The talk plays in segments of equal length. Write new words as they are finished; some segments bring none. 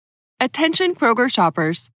Attention Kroger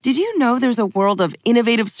shoppers. Did you know there's a world of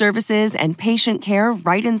innovative services and patient care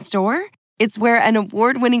right in store? It's where an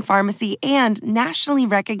award-winning pharmacy and nationally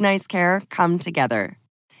recognized care come together.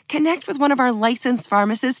 Connect with one of our licensed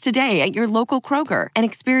pharmacists today at your local Kroger and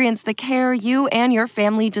experience the care you and your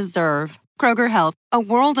family deserve. Kroger Health, a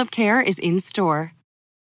world of care is in store.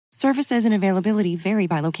 Services and availability vary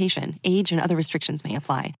by location. Age and other restrictions may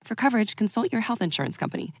apply. For coverage, consult your health insurance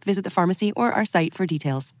company. Visit the pharmacy or our site for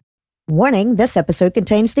details. Warning, this episode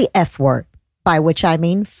contains the F word, by which I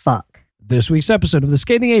mean fuck. This week's episode of The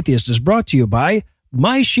Scathing Atheist is brought to you by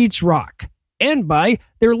My Sheets Rock and by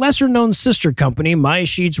their lesser-known sister company, My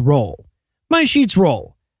Sheets Roll. My Sheets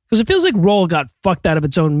Roll, because it feels like roll got fucked out of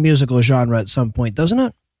its own musical genre at some point, doesn't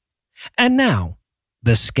it? And now,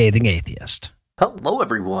 The Scathing Atheist. Hello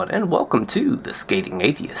everyone, and welcome to The Scathing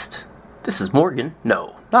Atheist. This is Morgan,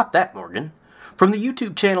 no, not that Morgan, from the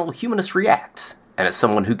YouTube channel Humanist Reacts, and as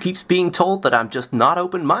someone who keeps being told that I'm just not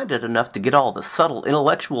open-minded enough to get all the subtle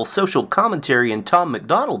intellectual social commentary in Tom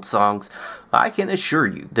MacDonald songs, I can assure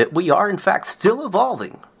you that we are in fact still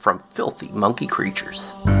evolving from filthy monkey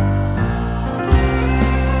creatures.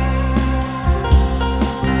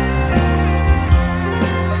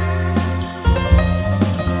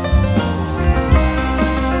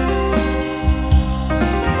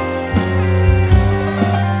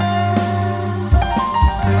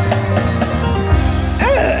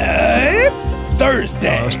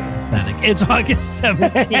 Pathetic. It's August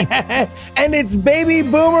 17th. And it's Baby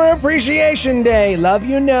Boomer Appreciation Day. Love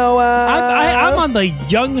you, Noah. I'm on the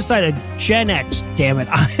young side of Gen X, damn it.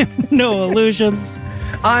 I'm Noah Lugeons.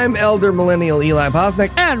 I'm Elder Millennial Eli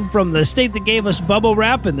Posnick. And from the state that gave us bubble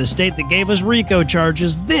wrap and the state that gave us RICO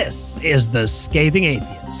charges, this is The Scathing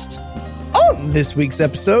Atheist. On this week's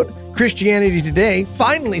episode, Christianity Today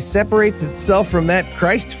finally separates itself from that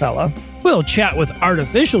Christ fella. We'll chat with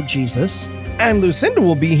Artificial Jesus. And Lucinda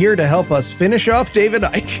will be here to help us finish off David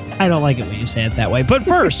Icke. I don't like it when you say it that way. But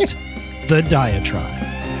first, the diatribe.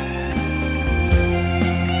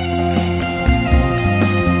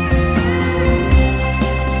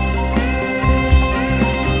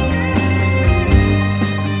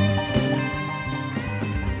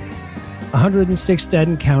 $106 dead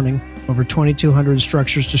and counting. Over 2,200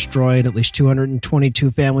 structures destroyed, at least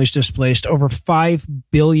 222 families displaced, over $5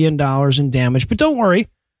 billion in damage. But don't worry,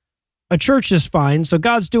 a church is fine, so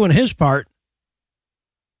God's doing his part.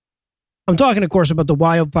 I'm talking, of course, about the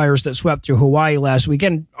wildfires that swept through Hawaii last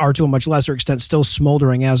weekend, are to a much lesser extent still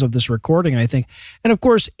smoldering as of this recording, I think. And of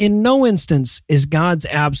course, in no instance is God's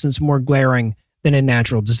absence more glaring than in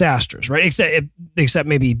natural disasters, right? Except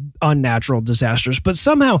maybe unnatural disasters. But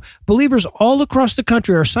somehow, believers all across the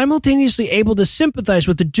country are simultaneously able to sympathize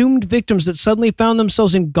with the doomed victims that suddenly found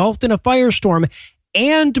themselves engulfed in a firestorm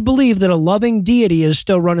and to believe that a loving deity is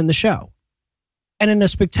still running the show. And in a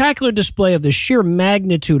spectacular display of the sheer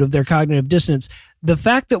magnitude of their cognitive dissonance, the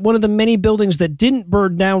fact that one of the many buildings that didn't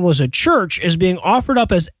burn down was a church is being offered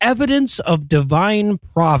up as evidence of divine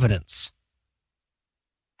providence.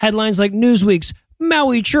 Headlines like Newsweek's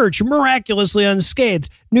Maui Church miraculously unscathed,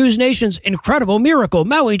 News Nation's incredible miracle,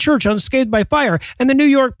 Maui Church unscathed by fire, and the New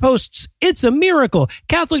York Post's It's a Miracle,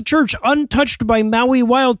 Catholic Church untouched by Maui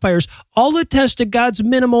wildfires, all attest to God's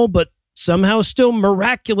minimal but somehow still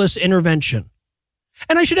miraculous intervention.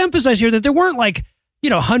 And I should emphasize here that there weren't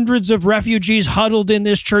hundreds of refugees huddled in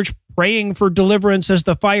this church praying for deliverance as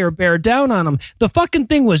the fire bare down on them. The fucking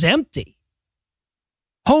thing was empty.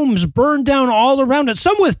 Homes burned down all around it,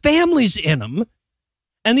 some with families in them.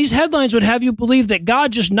 And these headlines would have you believe that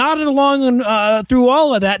God just nodded along through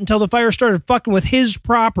all of that until the fire started fucking with his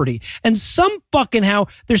property. And some fucking how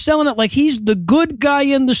they're selling it like he's the good guy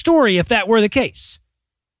in the story, if that were the case.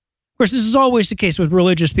 Of course, this is always the case with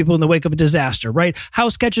religious people in the wake of a disaster, right?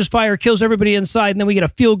 House catches fire, kills everybody inside, and then we get a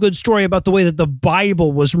feel-good story about the way that the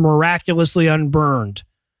Bible was miraculously unburned.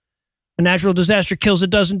 A natural disaster kills a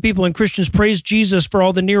dozen people, and Christians praise Jesus for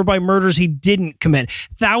all the nearby murders he didn't commit.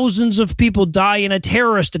 Thousands of people die in a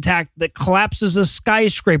terrorist attack that collapses a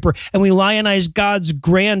skyscraper, and we lionize God's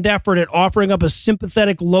grand effort at offering up a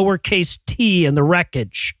sympathetic lowercase t in the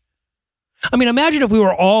wreckage. I mean, imagine if we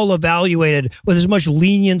were all evaluated with as much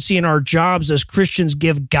leniency in our jobs as Christians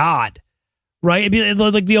give God. Right? It'd be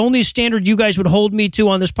like the only standard you guys would hold me to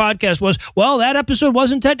on this podcast was, well, that episode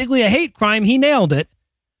wasn't technically a hate crime. He nailed it.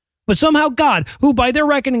 But somehow God, who by their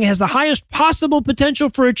reckoning has the highest possible potential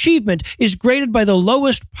for achievement, is graded by the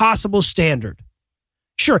lowest possible standard.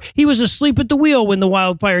 Sure, he was asleep at the wheel when the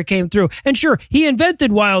wildfire came through. And sure, he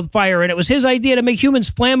invented wildfire, and it was his idea to make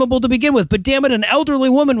humans flammable to begin with. But damn it, an elderly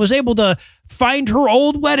woman was able to find her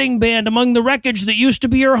old wedding band among the wreckage that used to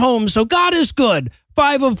be her home. So God is good.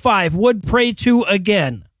 5 of 5 would pray to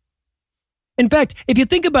again. In fact, if you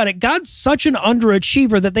think about it, God's such an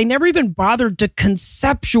underachiever that they never even bothered to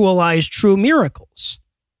conceptualize true miracles.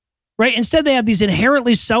 Right? Instead, they have these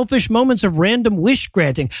inherently selfish moments of random wish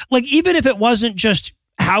granting. Like, even if it wasn't just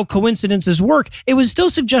how coincidences work, it would still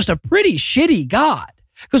suggest a pretty shitty God.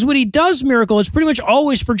 Because when he does miracle, it's pretty much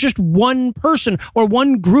always for just one person or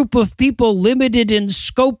one group of people limited in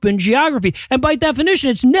scope and geography. And by definition,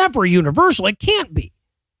 it's never universal. It can't be.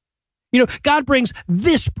 You know, God brings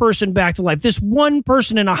this person back to life, this one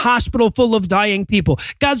person in a hospital full of dying people.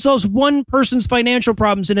 God solves one person's financial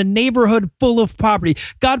problems in a neighborhood full of poverty.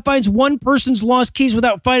 God finds one person's lost keys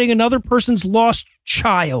without finding another person's lost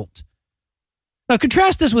child. Now,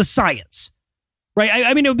 contrast this with science, right?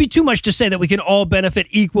 I mean, it would be too much to say that we can all benefit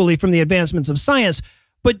equally from the advancements of science,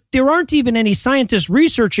 but there aren't even any scientists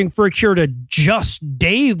researching for a cure to just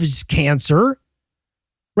Dave's cancer,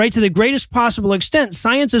 right? To the greatest possible extent,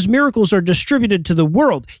 science's miracles are distributed to the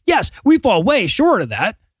world. Yes, we fall way short of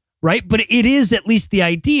that, right? But it is at least the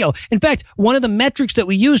ideal. In fact, one of the metrics that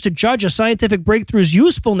we use to judge a scientific breakthrough's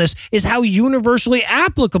usefulness is how universally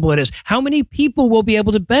applicable it is. How many people will be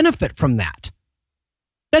able to benefit from that?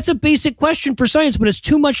 That's a basic question for science, but it's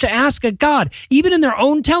too much to ask a God. Even in their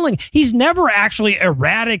own telling, he's never actually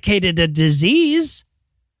eradicated a disease,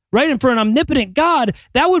 right? And for an omnipotent God,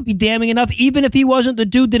 that would be damning enough even if he wasn't the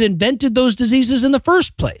dude that invented those diseases in the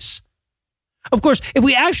first place. Of course, if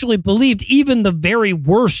we actually believed even the very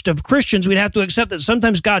worst of Christians, we'd have to accept that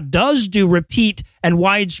sometimes God does do repeat and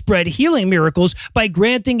widespread healing miracles by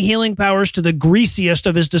granting healing powers to the greasiest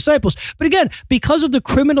of his disciples. But again, because of the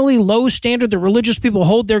criminally low standard that religious people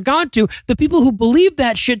hold their God to, the people who believe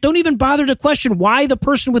that shit don't even bother to question why the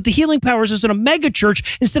person with the healing powers is in a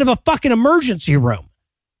megachurch instead of a fucking emergency room.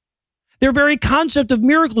 Their very concept of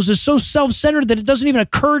miracles is so self-centered that it doesn't even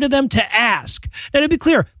occur to them to ask. Now, to be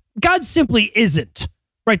clear, God simply isn't,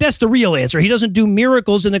 right? That's the real answer. He doesn't do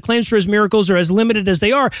miracles, and the claims for his miracles are as limited as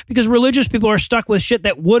they are because religious people are stuck with shit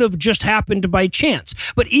that would have just happened by chance.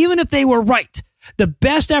 But even if they were right, the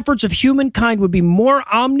best efforts of humankind would be more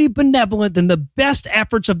omnibenevolent than the best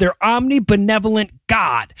efforts of their omnibenevolent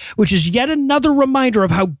God, which is yet another reminder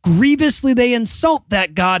of how grievously they insult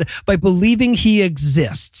that God by believing he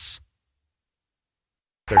exists.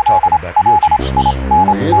 They're talking about your Jesus.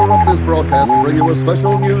 We interrupt this broadcast and bring you a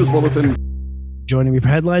special news bulletin. Joining me for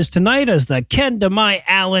headlines tonight is the Ken DeMai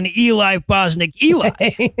Allen Eli Bosnick. Eli,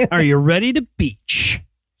 are you ready to beach?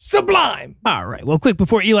 Sublime. All right. Well, quick,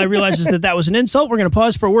 before Eli realizes that was an insult, we're going to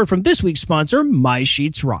pause for a word from this week's sponsor, My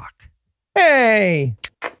Sheets Rock. Hey,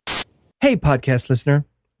 podcast listener.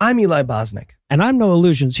 I'm Eli Bosnick. And I'm Noah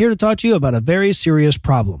Lugeons, here to talk to you about a very serious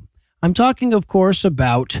problem. I'm talking, of course,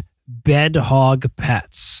 about bed hog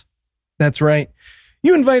pets. That's right.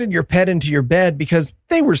 You invited your pet into your bed because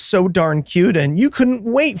they were so darn cute and you couldn't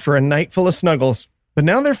wait for a night full of snuggles. But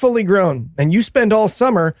now they're fully grown and you spend all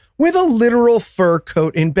summer with a literal fur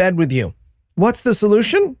coat in bed with you. What's the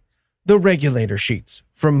solution? The regulator sheets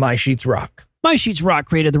from My Sheets Rock. My Sheets Rock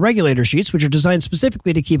created the regulator sheets, which are designed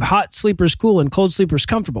specifically to keep hot sleepers cool and cold sleepers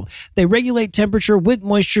comfortable. They regulate temperature, wick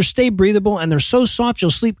moisture, stay breathable, and they're so soft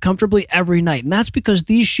you'll sleep comfortably every night. And that's because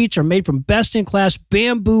these sheets are made from best-in-class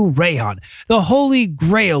bamboo rayon, the holy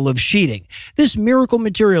grail of sheeting. This miracle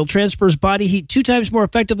material transfers body heat 2 times more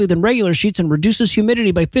effectively than regular sheets and reduces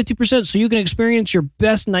humidity by 50% so you can experience your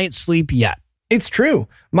best night's sleep yet. It's true.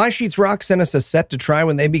 My Sheets Rock sent us a set to try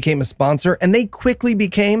when they became a sponsor, and they quickly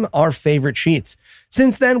became our favorite sheets.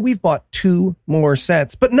 Since then, we've bought 2 more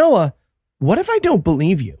sets. But Noah, what if I don't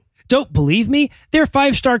believe you? Don't believe me? Their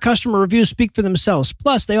 5-star customer reviews speak for themselves.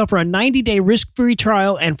 Plus, they offer a 90-day risk-free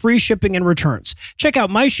trial and free shipping and returns. Check out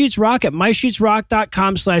My Sheets Rock at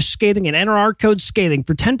mysheetsrock.com/scathing and enter our code SCATHING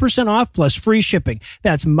for 10% off plus free shipping.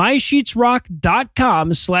 That's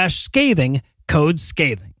mysheetsrock.com/scathing, code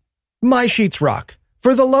SCATHING. My Sheets Rock.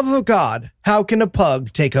 For the love of God, how can a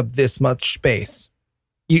pug take up this much space?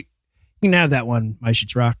 You can have that one, My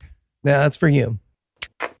Sheets Rock. Yeah, that's for you.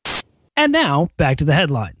 And now, back to the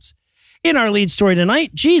headlines. In our lead story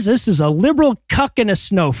tonight, Jesus is a liberal cuck and a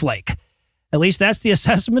snowflake. At least that's the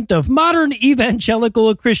assessment of modern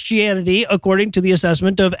evangelical Christianity, according to the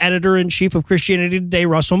assessment of editor-in-chief of Christianity Today,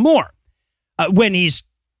 Russell Moore, when he's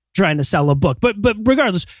trying to sell a book. But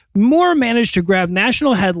regardless, Moore managed to grab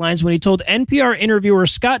national headlines when he told NPR interviewer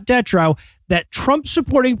Scott Detrow that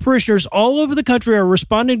Trump-supporting parishioners all over the country are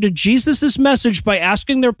responding to Jesus' message by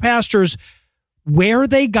asking their pastors, where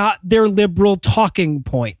they got their liberal talking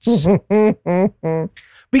points.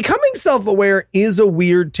 Becoming self-aware is a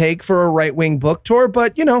weird take for a right-wing book tour,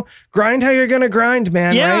 but, grind how you're going to grind,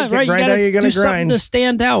 man, yeah, right? Grind how you're going to grind. Something to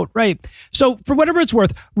stand out, right? So for whatever it's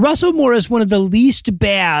worth, Russell Moore is one of the least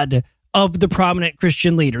bad of the prominent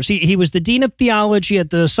Christian leaders. He was the dean of theology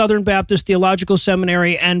at the Southern Baptist Theological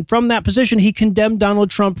Seminary, and from that position, he condemned Donald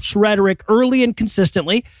Trump's rhetoric early and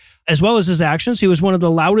consistently, as well as his actions. He was one of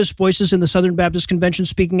the loudest voices in the Southern Baptist Convention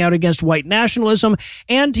speaking out against white nationalism,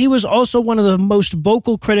 and he was also one of the most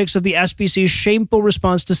vocal critics of the SBC's shameful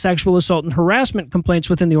response to sexual assault and harassment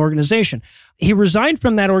complaints within the organization. He resigned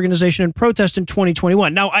from that organization in protest in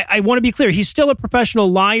 2021. Now, I want to be clear. He's still a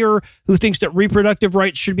professional liar who thinks that reproductive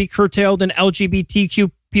rights should be curtailed and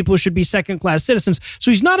LGBTQ people should be second-class citizens.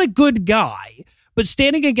 So he's not a good guy. But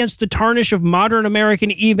standing against the tarnish of modern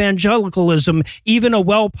American evangelicalism, even a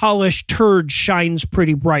well-polished turd shines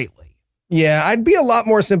pretty brightly. Yeah, I'd be a lot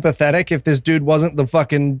more sympathetic if this dude wasn't the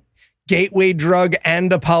fucking gateway drug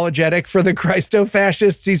and apologetic for the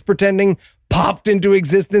Christo-fascists he's pretending popped into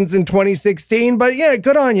existence in 2016. But yeah,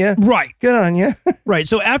 good on you. Right. Good on you. Right.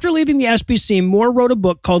 So after leaving the SBC, Moore wrote a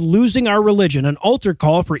book called Losing Our Religion, an altar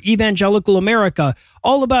call for evangelical America,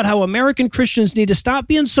 all about how American Christians need to stop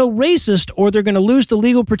being so racist or they're going to lose the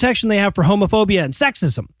legal protection they have for homophobia and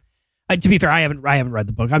sexism. To be fair, I haven't read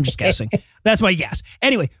the book. I'm just guessing. That's my guess.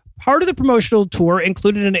 Anyway, part of the promotional tour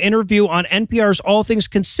included an interview on NPR's All Things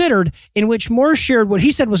Considered, in which Moore shared what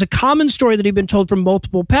he said was a common story that he'd been told from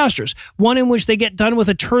multiple pastors, one in which they get done with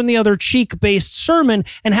a turn the other cheek based sermon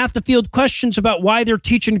and have to field questions about why they're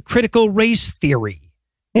teaching critical race theory.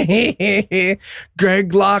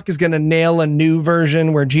 Greg Locke is going to nail a new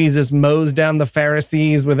version where Jesus mows down the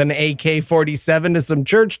Pharisees with an AK-47 to some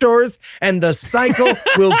church doors, and the cycle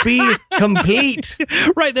will be complete.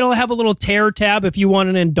 Right. They'll have a little tear tab if you want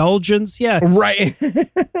an indulgence. Yeah. Right.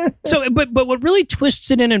 So, but what really twists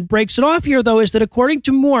it in and breaks it off here, though, is that according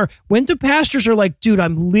to Moore, when the pastors are like, dude,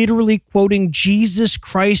 I'm literally quoting Jesus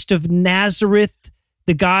Christ of Nazareth,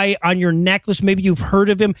 the guy on your necklace, maybe you've heard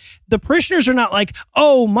of him. The parishioners are not like,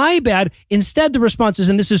 oh, my bad. Instead, the response is,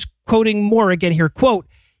 and this is quoting Moore again here, quote,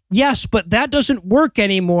 yes, but that doesn't work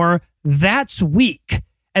anymore. That's weak.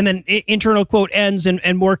 And then internal quote ends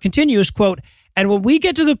and Moore continues, quote, and when we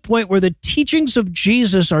get to the point where the teachings of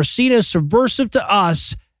Jesus are seen as subversive to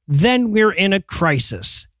us, then we're in a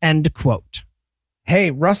crisis, end quote. Hey,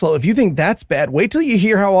 Russell, if you think that's bad, wait till you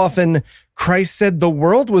hear how often Christ said the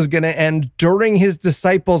world was going to end during his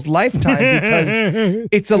disciples' lifetime, because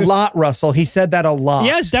it's a lot, Russell. He said that a lot.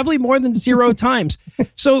 Yeah, it's definitely more than 0 times.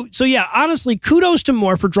 So yeah, honestly, kudos to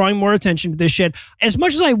Moore for drawing more attention to this shit. As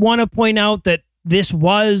much as I want to point out that this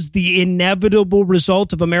was the inevitable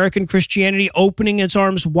result of American Christianity opening its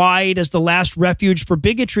arms wide as the last refuge for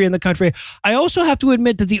bigotry in the country, I also have to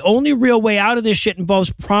admit that the only real way out of this shit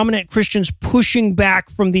involves prominent Christians pushing back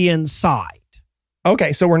from the inside.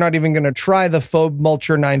 Okay, so we're not even going to try the Phobe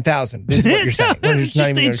Mulcher 9000. This is what you're saying. We're just not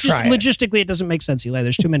even going to try it. Logistically, it doesn't make sense, Eli.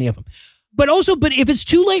 There's too many of them. But if it's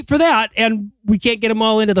too late for that and we can't get them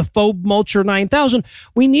all into the Phobe Mulcher 9000,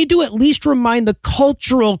 we need to at least remind the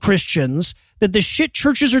cultural Christians that the shit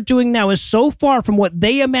churches are doing now is so far from what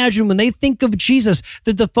they imagine when they think of Jesus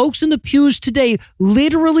that the folks in the pews today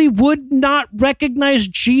literally would not recognize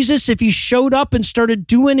Jesus if he showed up and started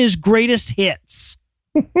doing his greatest hits.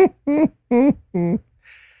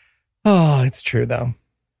 Oh, it's true, though.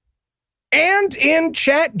 And in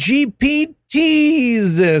ChatGPT's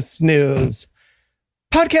news,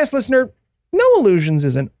 podcast listener, No Illusions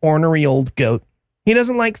is an ornery old goat. He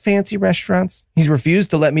doesn't like fancy restaurants. He's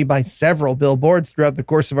refused to let me buy several billboards throughout the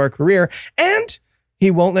course of our career, and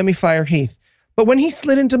he won't let me fire Heath. But when he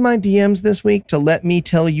slid into my DMs this week to let me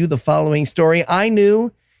tell you the following story, I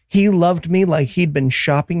knew he loved me like he'd been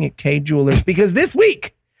shopping at K Jewelers, because this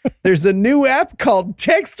week there's a new app called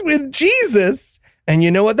Text with Jesus. And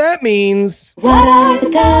you know what that means. What are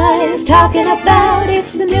the guys talking about?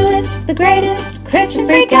 It's the newest, the greatest Christian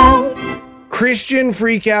freakout. Christian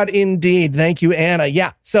freakout indeed. Thank you, Anna.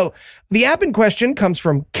 Yeah, so the app in question comes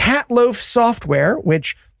from Catloaf Software,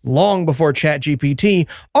 which long before ChatGPT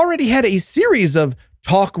already had a series of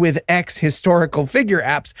Talk with X historical figure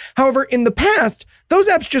apps. However, in the past, those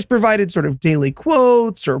apps just provided sort of daily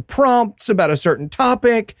quotes or prompts about a certain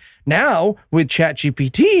topic. Now, with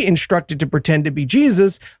ChatGPT instructed to pretend to be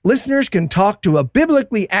Jesus, listeners can talk to a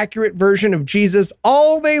biblically accurate version of Jesus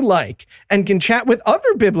all they like and can chat with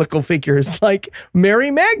other biblical figures like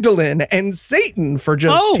Mary Magdalene and Satan for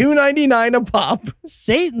just $2.99 a pop.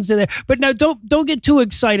 Satan's in there. But now don't get too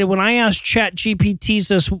excited. When I asked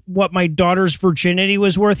ChatGPT what my daughter's virginity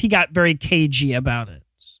was worth, he got very cagey about it.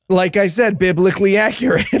 like I said, biblically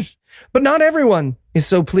accurate. But not everyone is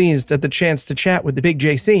so pleased at the chance to chat with the big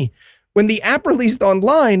JC. When the app released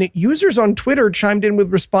online, users on Twitter chimed in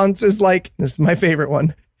with responses like, this is my favorite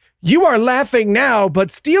one, "You are laughing now,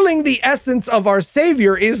 but stealing the essence of our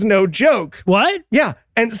Savior is no joke." What? Yeah,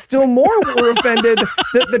 and still more were offended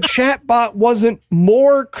that the chatbot wasn't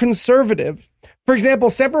more conservative. For example,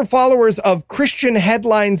 several followers of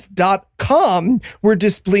ChristianHeadlines.com were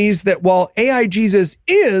displeased that while AI Jesus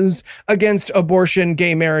is against abortion,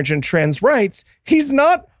 gay marriage, and trans rights, he's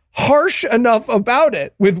not harsh enough about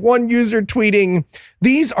it, with one user tweeting,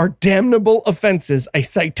 "These are damnable offenses. A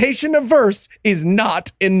citation of verse is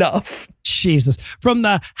not enough." Jesus. From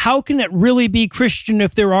the "how can it really be Christian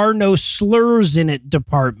if there are no slurs in it"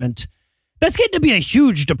 department. That's getting to be a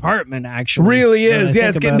huge department, actually. Really is. Yeah,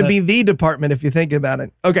 it's getting to be the department if you think about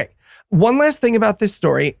it. Okay. One last thing about this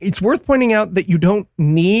story. It's worth pointing out that you don't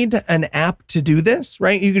need an app to do this,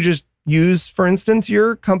 right? You could just use, for instance,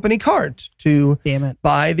 your company card to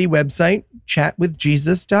buy the website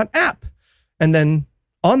chatwithjesus.app. And then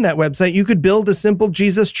on that website, you could build a simple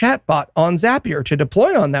Jesus chatbot on Zapier to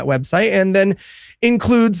deploy on that website and then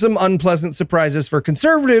include some unpleasant surprises for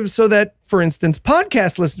conservatives so that, for instance,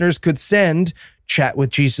 podcast listeners could send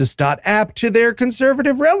chatwithjesus.app to their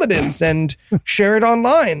conservative relatives and share it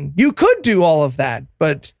online. You could do all of that,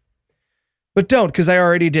 but don't, because I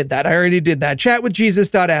already did that.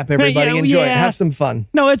 Chatwithjesus.app, everybody. Enjoy it. Have some fun.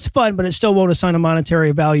 No, it's fun, but it still won't assign a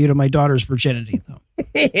monetary value to my daughter's virginity, though.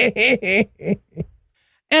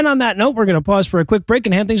 And on that note, we're going to pause for a quick break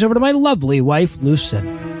and hand things over to my lovely wife,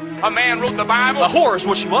 Lucinda. A man wrote the Bible. A whore is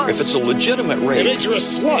what she was. If it's a legitimate rape, it makes you a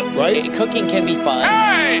slut, right? Cooking can be fun.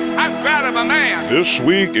 Hey, I'm proud of a man. This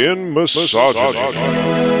week in misogyny.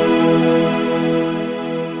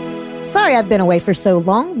 Sorry I've been away for so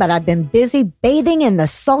long, but I've been busy bathing in the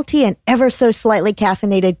salty and ever so slightly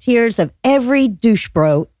caffeinated tears of every douche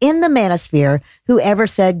bro in the manosphere who ever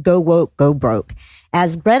said go woke, go broke.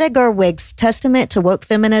 As Greta Gerwig's testament to woke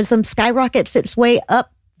feminism skyrockets its way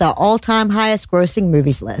up the all-time highest grossing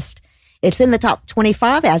movies list. It's in the top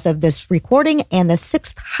 25 as of this recording and the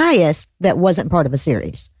 6th highest that wasn't part of a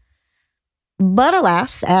series. But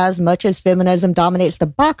alas, as much as feminism dominates the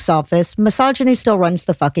box office, misogyny still runs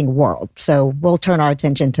the fucking world. So we'll turn our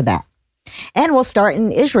attention to that. And we'll start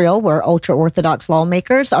in Israel, where ultra-Orthodox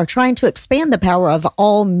lawmakers are trying to expand the power of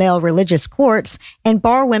all male religious courts and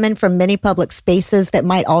bar women from many public spaces that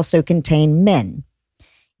might also contain men.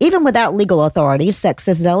 Even without legal authority,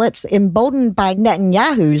 sexist zealots, emboldened by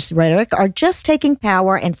Netanyahu's rhetoric, are just taking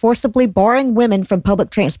power and forcibly barring women from public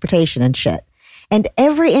transportation and shit. And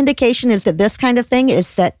every indication is that this kind of thing is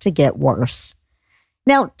set to get worse.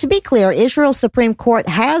 Now, to be clear, Israel's Supreme Court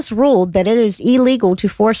has ruled that it is illegal to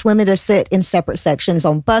force women to sit in separate sections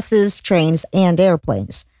on buses, trains, and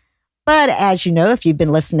airplanes. But as you know, if you've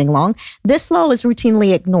been listening long, this law is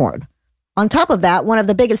routinely ignored. On top of that, one of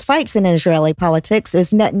the biggest fights in Israeli politics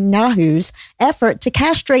is Netanyahu's effort to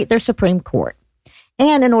castrate their Supreme Court.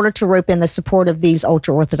 And in order to rope in the support of these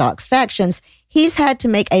ultra-Orthodox factions, he's had to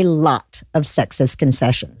make a lot of sexist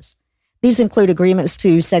concessions. These include agreements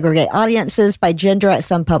to segregate audiences by gender at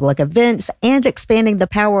some public events and expanding the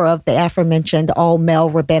power of the aforementioned all-male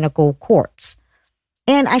rabbinical courts.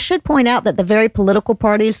 And I should point out that the very political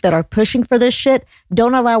parties that are pushing for this shit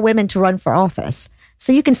don't allow women to run for office.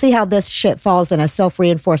 So you can see how this shit falls in a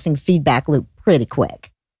self-reinforcing feedback loop pretty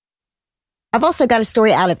quick. I've also got a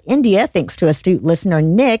story out of India, thanks to astute listener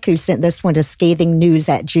Nick, who sent this one to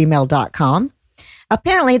ScathingNews@gmail.com.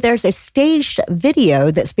 Apparently, there's a staged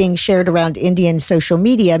video that's being shared around Indian social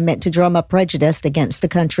media meant to drum up prejudice against the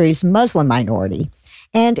country's Muslim minority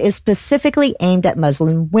and is specifically aimed at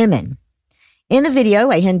Muslim women. In the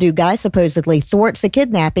video, a Hindu guy supposedly thwarts a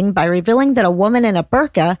kidnapping by revealing that a woman in a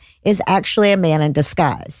burqa is actually a man in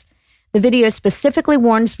disguise. The video specifically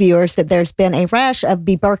warns viewers that there's been a rash of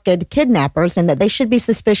beburqa'd kidnappers and that they should be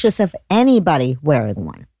suspicious of anybody wearing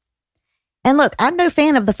one. And look, I'm no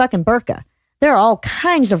fan of the fucking burqa. There are all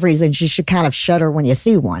kinds of reasons you should kind of shudder when you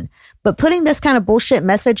see one. But putting this kind of bullshit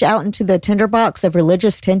message out into the tinderbox of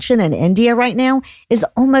religious tension in India right now is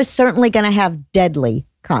almost certainly going to have deadly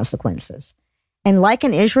consequences. And like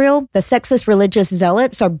in Israel, the sexist religious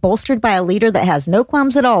zealots are bolstered by a leader that has no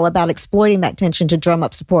qualms at all about exploiting that tension to drum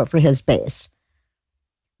up support for his base.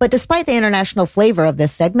 But despite the international flavor of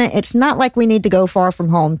this segment, it's not like we need to go far from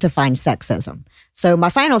home to find sexism. So my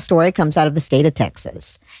final story comes out of the state of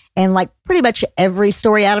Texas. And like pretty much every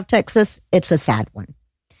story out of Texas, it's a sad one.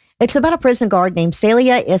 It's about a prison guard named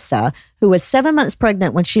Celia Issa, who was 7 months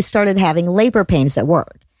pregnant when she started having labor pains at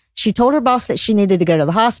work. She told her boss that she needed to go to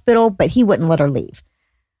the hospital, but he wouldn't let her leave.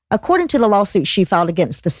 According to the lawsuit she filed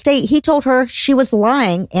against the state, he told her she was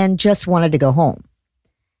lying and just wanted to go home.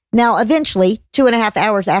 Now, eventually, 2.5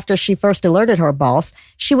 hours after she first alerted her boss,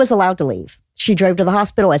 she was allowed to leave. She drove to the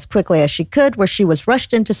hospital as quickly as she could, where she was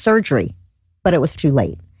rushed into surgery. But it was too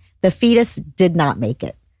late. The fetus did not make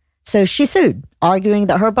it. So she sued, arguing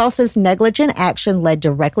that her boss's negligent action led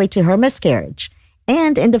directly to her miscarriage.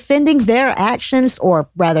 And in defending their actions, or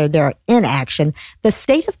rather their inaction, the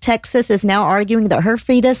state of Texas is now arguing that her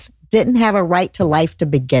fetus didn't have a right to life to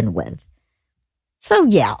begin with. So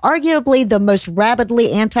yeah, arguably the most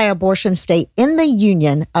rabidly anti-abortion state in the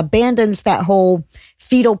union abandons that whole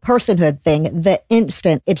fetal personhood thing the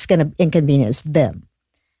instant it's going to inconvenience them.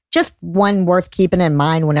 Just one worth keeping in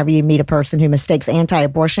mind whenever you meet a person who mistakes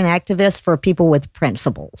anti-abortion activists for people with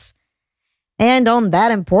principles. And on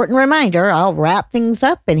that important reminder, I'll wrap things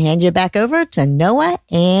up and hand you back over to Noah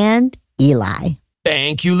and Eli.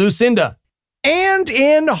 Thank you, Lucinda. And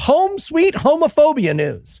in home sweet homophobia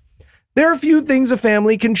news, there are a few things a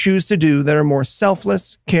family can choose to do that are more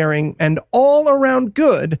selfless, caring, and all around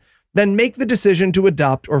good than make the decision to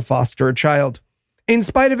adopt or foster a child. In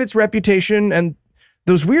spite of its reputation and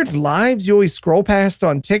those weird lives you always scroll past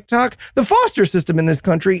on TikTok, the foster system in this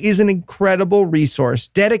country is an incredible resource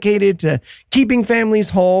dedicated to keeping families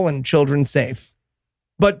whole and children safe.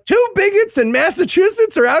 But two bigots in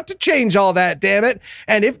Massachusetts are out to change all that, damn it.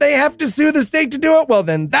 And if they have to sue the state to do it, well,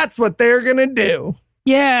 then that's what they're going to do.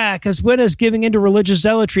 Yeah, because when has giving into religious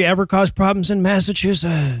zealotry ever caused problems in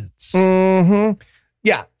Massachusetts?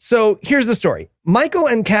 Yeah, so here's the story. Michael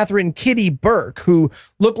and Catherine Kitty Burke, who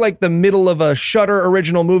look like the middle of a Shudder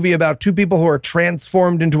original movie about two people who are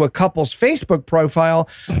transformed into a couple's Facebook profile,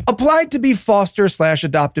 applied to be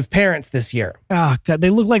foster/adoptive parents this year. Oh, God, they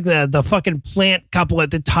look like the fucking plant couple at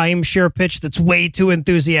the timeshare pitch that's way too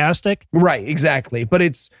enthusiastic. Right, exactly. But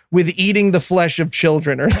it's with eating the flesh of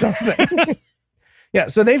children or something. Yeah,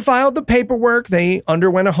 so they filed the paperwork, they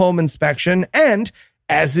underwent a home inspection, and,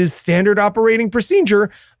 as is standard operating procedure,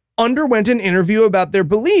 underwent an interview about their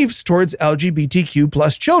beliefs towards LGBTQ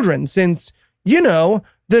plus children, since, you know,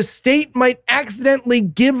 the state might accidentally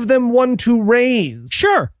give them one to raise.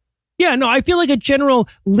 Sure. Yeah, no, I feel like a general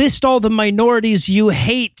list all the minorities you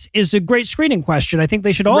hate is a great screening question. I think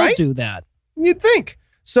they should all do that. You'd think.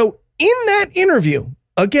 So in that interview,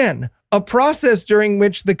 again, a process during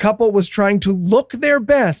which the couple was trying to look their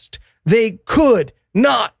best, they could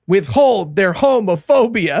not withhold their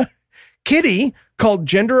homophobia. Kitty, called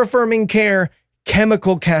gender-affirming care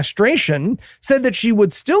chemical castration, said that she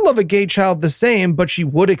would still love a gay child the same, but she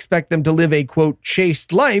would expect them to live a, quote,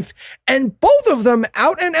 chaste life, and both of them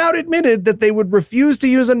out and out admitted that they would refuse to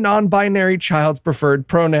use a non-binary child's preferred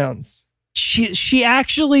pronouns. She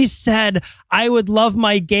actually said, I would love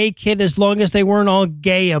my gay kid as long as they weren't all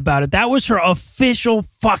gay about it. That was her official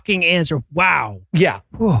fucking answer. Wow. Yeah.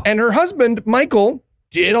 And her husband, Michael,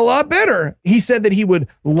 did a lot better. He said that he would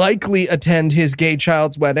likely attend his gay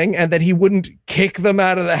child's wedding and that he wouldn't kick them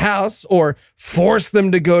out of the house or force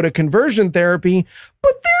them to go to conversion therapy.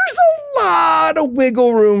 But there's a lot of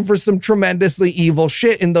wiggle room for some tremendously evil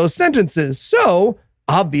shit in those sentences. So,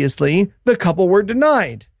 obviously, the couple were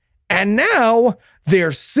denied. And now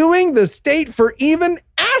they're suing the state for even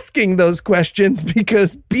asking those questions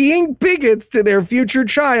because being bigots to their future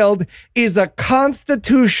child is a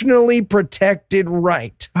constitutionally protected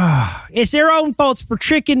right. It's their own faults for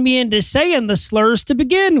tricking me into saying the slurs to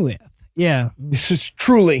begin with. Yeah. This is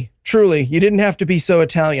truly, you didn't have to be so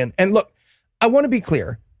Italian. And look, I want to be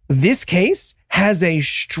clear. This case has a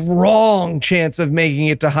strong chance of making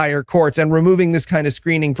it to higher courts and removing this kind of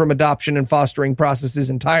screening from adoption and fostering processes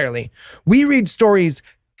entirely. We read stories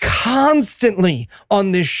constantly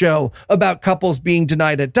on this show about couples being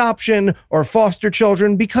denied adoption or foster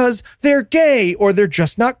children because they're gay or they're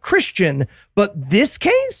just not Christian. But this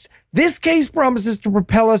case promises to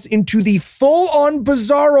propel us into the full-on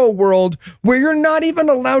bizarro world where you're not even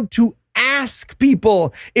allowed to ask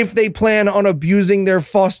people if they plan on abusing their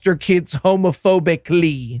foster kids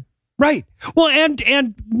homophobically. Right. Well,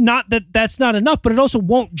 and not that's not enough, but it also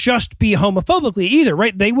won't just be homophobically either,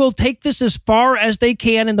 right? They will take this as far as they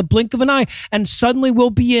can in the blink of an eye, and suddenly we'll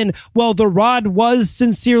be in, well, the rod was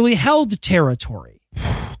sincerely held territory.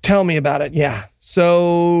 Tell me about it. Yeah.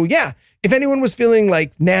 So, yeah. If anyone was feeling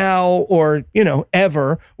like now or,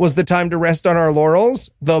 ever was the time to rest on our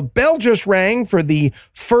laurels, the bell just rang for the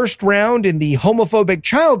first round in the homophobic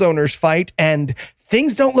child owners fight, and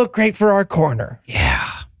things don't look great for our corner. Yeah.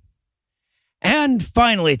 And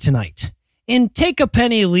finally tonight, in Take a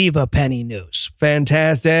Penny, Leave a Penny news,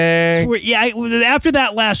 Fantastic. Yeah, after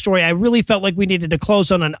that last story, I really felt like we needed to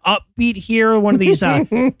close on an upbeat here. One of these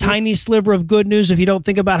tiny sliver of good news, if you don't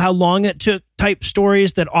think about how long it took type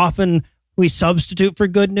stories that often we substitute for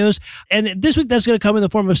good news. And this week, that's going to come in the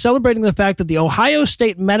form of celebrating the fact that the Ohio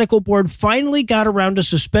State Medical Board finally got around to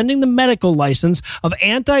suspending the medical license of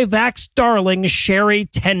anti-vax darling Sherry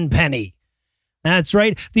Tenpenny. That's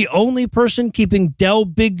right. The only person keeping Del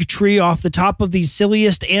Bigtree off the top of the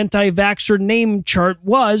silliest anti-vaxxer name chart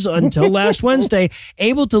was, until last Wednesday,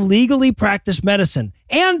 able to legally practice medicine.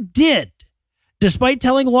 And did. Despite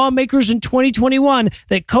telling lawmakers in 2021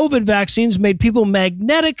 that COVID vaccines made people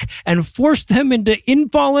magnetic and forced them into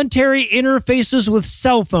involuntary interfaces with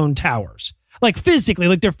cell phone towers. Like physically,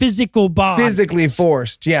 like their physical bodies. Physically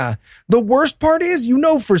forced, yeah. The worst part is,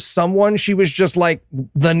 for someone, she was just like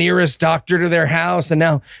the nearest doctor to their house, and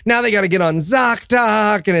now they got to get on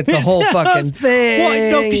ZocDoc, and it's a whole fucking thing.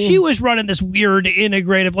 Well, no, 'cause she was running this weird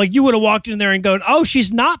integrative, like you would have walked in there and gone, oh,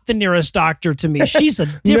 she's not the nearest doctor to me. She's a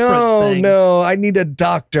different thing. No, I need a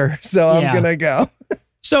doctor, so I'm going to go.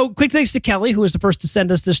 So quick thanks to Kelly, who was the first to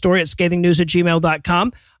send us this story at scathingnews@gmail.com.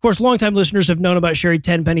 Of course, longtime listeners have known about Sherry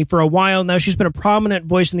Tenpenny for a while now. She's been a prominent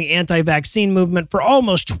voice in the anti-vaccine movement for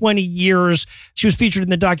almost 20 years. She was featured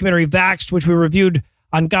in the documentary Vaxxed, which we reviewed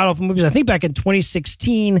on GodAwfulMovies, I think back in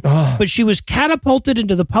 2016. But she was catapulted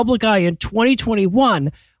into the public eye in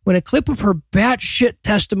 2021 when a clip of her batshit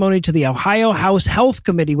testimony to the Ohio House Health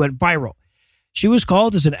Committee went viral. She was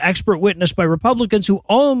called as an expert witness by Republicans who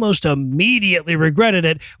almost immediately regretted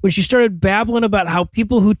it when she started babbling about how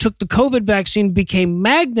people who took the COVID vaccine became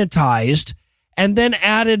magnetized, and then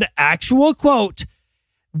added, actual quote,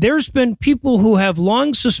 "There's been people who have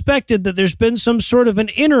long suspected that there's been some sort of an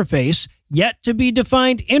interface, yet to be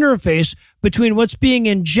defined interface, between what's being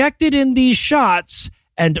injected in these shots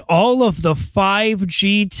and all of the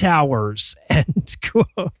 5G towers." End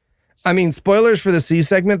quote. I mean, spoilers for the C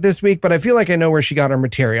segment this week, but I feel like I know where she got her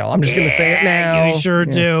material. I'm just going to say it now. You sure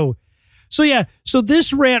do. So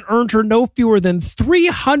this rant earned her no fewer than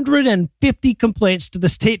 350 complaints to the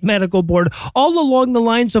state medical board, all along the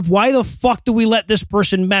lines of, why the fuck do we let this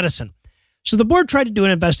person medicine? So the board tried to do an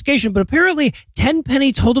investigation, but apparently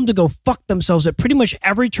Tenpenny told them to go fuck themselves at pretty much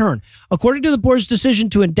every turn. According to the board's decision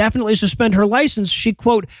to indefinitely suspend her license, she,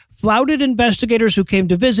 quote, flouted investigators who came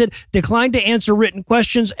to visit, declined to answer written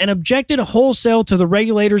questions, and objected wholesale to the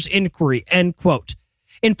regulator's inquiry, end quote.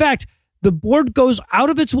 In fact, the board goes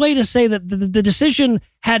out of its way to say that the decision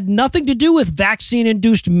had nothing to do with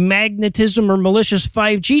vaccine-induced magnetism or malicious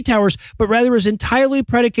 5G towers, but rather is entirely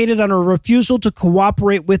predicated on a refusal to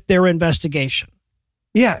cooperate with their investigation.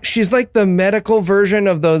 Yeah, she's like the medical version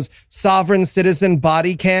of those sovereign citizen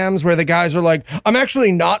body cams where the guys are like, I'm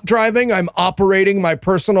actually not driving, I'm operating my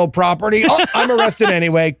personal property. Oh, I'm arrested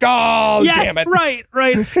anyway. God damn it. Right.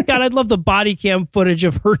 God, I'd love the body cam footage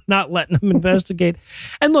of her not letting them investigate.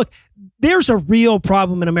 And look, there's a real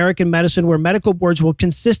problem in American medicine where medical boards will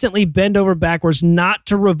consistently bend over backwards not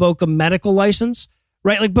to revoke a medical license,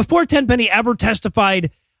 right? Like before Tenpenny ever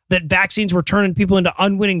testified that vaccines were turning people into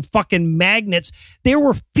unwitting fucking magnets, there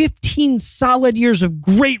were 15 solid years of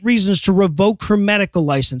great reasons to revoke her medical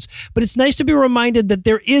license. But it's nice to be reminded that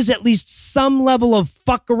there is at least some level of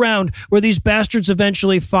fuck around where these bastards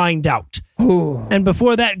eventually find out. Ooh. And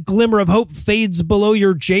before that glimmer of hope fades below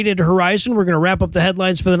your jaded horizon, we're going to wrap up the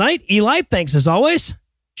headlines for the night. Eli, thanks as always.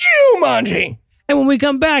 Jumanji! And when we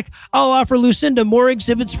come back, I'll offer Lucinda more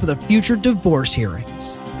exhibits for the future divorce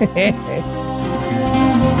hearings.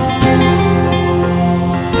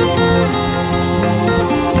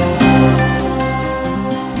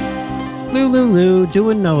 Lulu,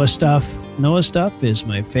 doing Noah stuff. Noah stuff is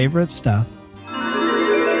my favorite stuff.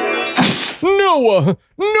 Noah!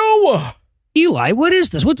 Eli, what is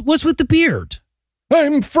this? What's with the beard?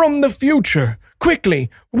 I'm from the future. Quickly,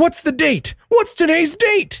 what's the date? What's today's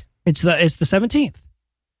date? It's the 17th.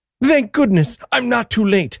 Thank goodness, I'm not too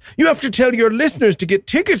late. You have to tell your listeners to get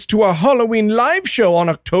tickets to our Halloween live show on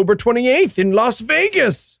October 28th in Las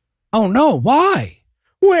Vegas. Oh no, why?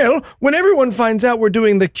 Well, when everyone finds out we're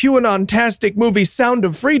doing the QAnon-tastic movie Sound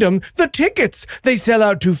of Freedom, the tickets, they sell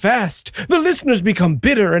out too fast. The listeners become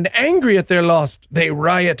bitter and angry at their loss. They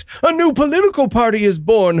riot. A new political party is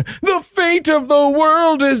born. The fate of the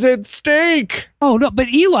world is at stake. Oh no, but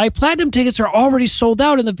Eli, platinum tickets are already sold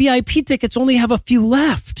out and the VIP tickets only have a few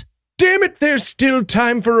left. Damn it, there's still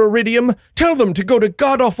time for Iridium. Tell them to go to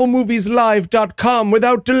GodAwfulMoviesLive.com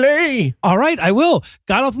without delay. All right, I will.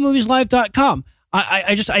 GodAwfulMoviesLive.com.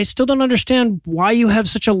 I still don't understand why you have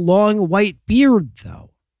such a long white beard, though.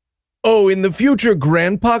 Oh, in the future,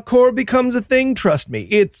 Grandpa Core becomes a thing? Trust me,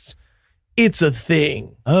 it's a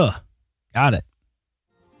thing. Ugh, got it.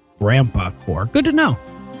 Grandpa Core. Good to know.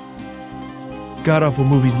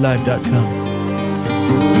 GodAwfulMoviesLive.com.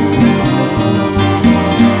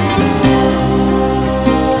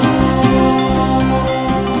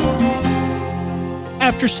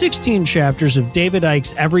 After 16 chapters of David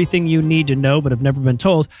Icke's Everything You Need to Know But Have Never Been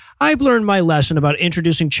Told, I've learned my lesson about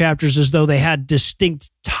introducing chapters as though they had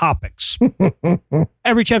distinct topics.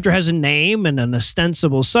 Every chapter has a name and an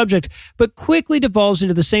ostensible subject, but quickly devolves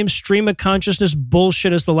into the same stream of consciousness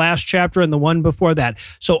bullshit as the last chapter and the one before that.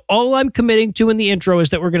 So all I'm committing to in the intro is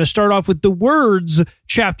that we're going to start off with the words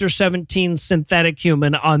Chapter 17, Synthetic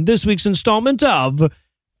Human, on this week's installment of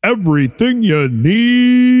Everything You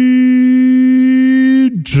Need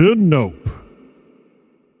to Know.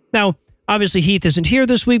 Now, obviously Heath isn't here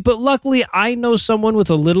this week, but luckily I know someone with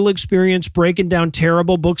a little experience breaking down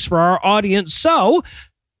terrible books for our audience. So,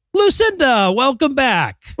 Lucinda, welcome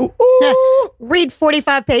back. Read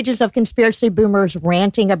 45 pages of conspiracy boomers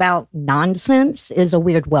ranting about nonsense is a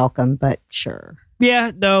weird welcome, but sure.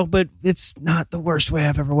 Yeah, no, but it's not the worst way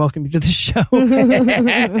I've ever welcomed you to the show.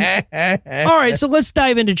 All right, so let's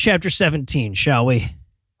dive into Chapter 17, shall we?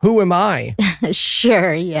 Who am I?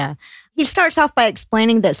 Sure, yeah. He starts off by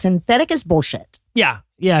explaining that synthetic is bullshit. Yeah.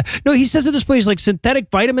 No, he says at this point, he's like, synthetic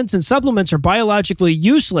vitamins and supplements are biologically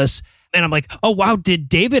useless. And I'm like, oh, wow, did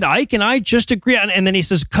David Icke and I just agree? And then he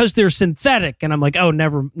says, because they're synthetic. And I'm like, oh,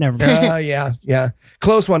 never. Yeah.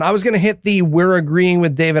 Close one. I was going to hit the we're agreeing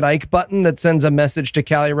with David Icke button that sends a message to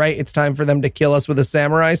Callie Wright. It's time for them to kill us with a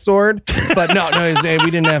samurai sword. But no,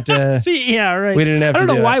 we didn't have to. See, yeah, right. We didn't have to. I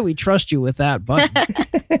don't know why we trust you with that button.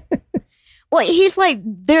 Well, he's like,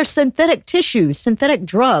 there's synthetic tissues, synthetic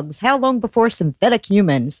drugs. How long before synthetic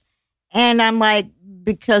humans? And I'm like,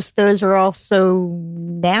 because those are also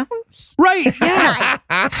nouns? Right,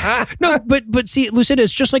 yeah. No, but see, Lucinda,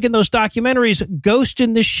 it's just like in those documentaries, Ghost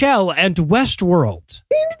in the Shell and Westworld.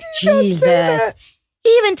 Jesus. He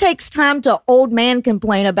even takes time to old man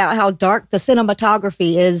complain about how dark the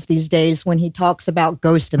cinematography is these days when he talks about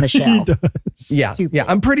Ghost in the Shell. He does. Yeah.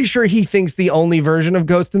 I'm pretty sure he thinks the only version of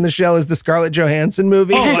Ghost in the Shell is the Scarlett Johansson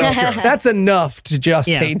movie. Oh, I'm sure. That's enough to just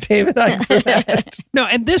hate David Icke for that. No,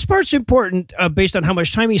 and this part's important based on how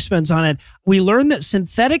much time he spends on it. We learn that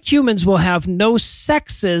synthetic humans will have no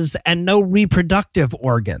sexes and no reproductive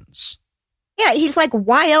organs. Yeah, he's like,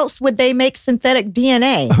 why else would they make synthetic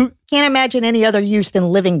DNA? Can't imagine any other use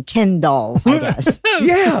than living Ken dolls, I guess.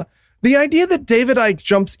 Yeah. The idea that David Icke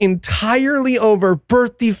jumps entirely over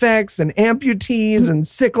birth defects and amputees and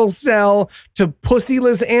sickle cell to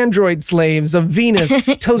pussyless android slaves of Venus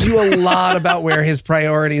tells you a lot about where his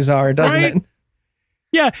priorities are, doesn't it?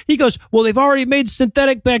 Yeah, he goes, well, they've already made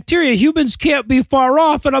synthetic bacteria. Humans can't be far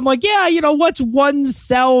off. And I'm like, yeah, what's one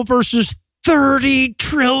cell versus 30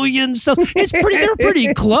 trillion cells? They're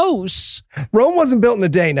pretty close. Rome wasn't built in a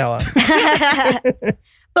day, Noah.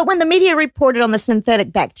 But when the media reported on the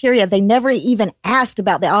synthetic bacteria, they never even asked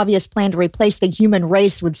about the obvious plan to replace the human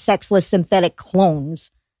race with sexless synthetic clones.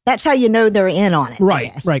 That's how you know they're in on it.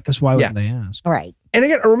 Right, because why wouldn't they ask? Right. And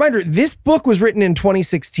again, a reminder, this book was written in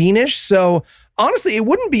 2016-ish, so honestly, it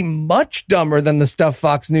wouldn't be much dumber than the stuff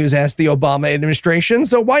Fox News asked the Obama administration,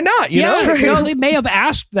 so why not, you know? They may have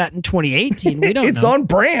asked that in 2018. We don't know. It's on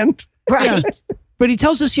brand. Right. Yeah. But he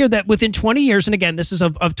tells us here that within 20 years, and again, this is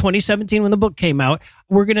of 2017 when the book came out,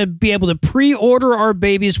 we're going to be able to pre-order our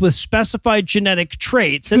babies with specified genetic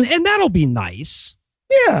traits, and that'll be nice.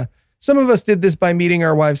 Yeah. Some of us did this by meeting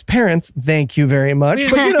our wives' parents. Thank you very much.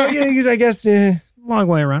 But, I guess... long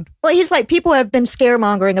way around. Well, he's like, people have been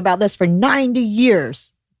scaremongering about this for 90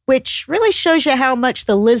 years, which really shows you how much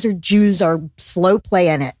the lizard Jews are slow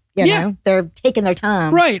playing it. You know, they're taking their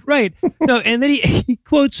time. Right. No, and then he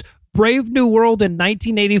quotes Brave New World in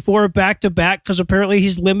 1984 back to back because apparently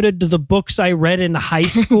he's limited to the books I read in high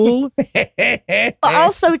school.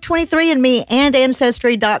 Also, 23andMe and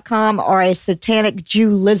Ancestry.com are a satanic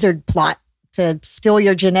Jew lizard plot to steal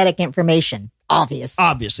your genetic information.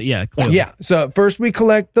 Obviously, yeah. Clearly. Yeah. So first we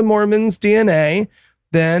collect the Mormons' DNA,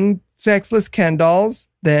 then sexless Ken dolls,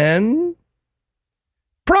 then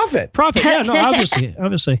profit. Yeah, no,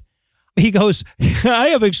 obviously. He goes, I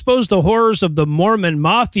have exposed the horrors of the Mormon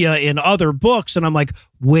mafia in other books. And I'm like,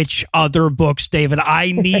 which other books, David?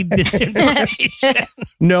 I need this information.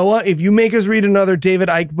 Noah, if you make us read another David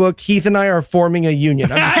Icke book, Heath and I are forming a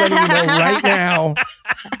union. I'm just letting you know right now.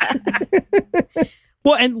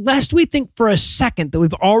 Well, and lest we think for a second that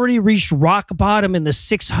we've already reached rock bottom in the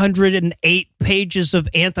 608 pages of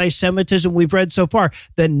anti-Semitism we've read so far,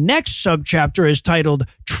 the next subchapter is titled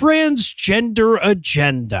Transgender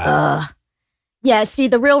Agenda. Yeah, see,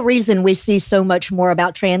 the real reason we see so much more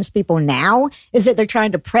about trans people now is that they're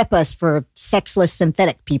trying to prep us for sexless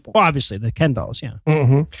synthetic people. Well, obviously, the Ken dolls, yeah.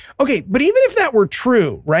 Mm-hmm. Okay, but even if that were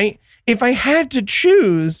true, right? If I had to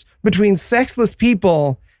choose between sexless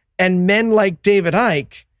people and men like David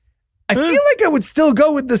Icke, I feel like I would still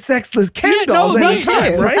go with the sexless Ken dolls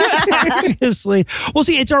anytime, right? Obviously. Well,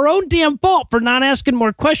 see, it's our own damn fault for not asking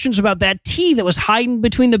more questions about that T that was hiding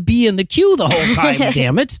between the B and the Q the whole time,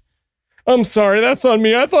 damn it. I'm sorry, that's on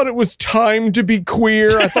me. I thought it was time to be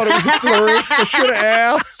queer. I thought it was a flourish. I should have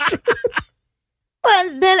asked.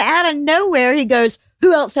 Well, then out of nowhere, he goes,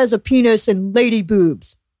 who else has a penis and lady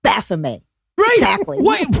boobs? Baphomet. Right. Exactly.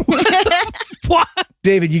 Wait, what?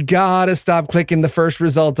 David, you gotta stop clicking the first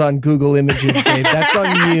result on Google Images, Dave. That's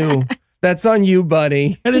on you. That's on you,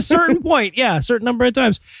 buddy. At a certain point, yeah, a certain number of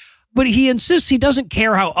times. But he insists he doesn't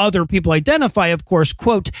care how other people identify, of course,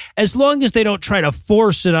 quote, as long as they don't try to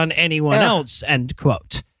force it on anyone else, end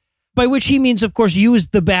quote. By which he means, of course, use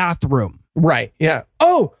the bathroom. Right, yeah.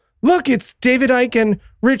 Oh, look, it's David Icke and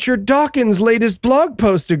Richard Dawkins' latest blog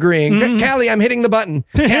post agreeing. Callie, I'm hitting the button.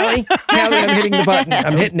 Callie, I'm hitting the button.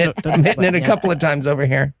 I'm hitting it. I'm hitting it a couple of times over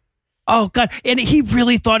here. Oh, God. And he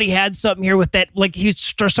really thought he had something here with that. Like, he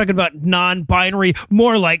starts talking about non-binary,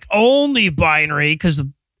 more like only binary, because of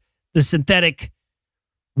the synthetic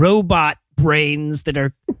robot brains that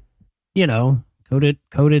are, you know,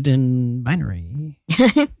 coded in binary.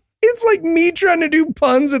 It's like me trying to do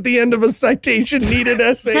puns at the end of a citation needed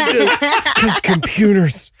essay. Because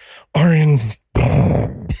computers are in...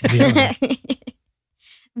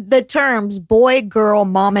 The terms boy, girl,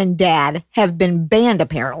 mom, and dad have been banned,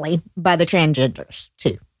 apparently, by the transgenders,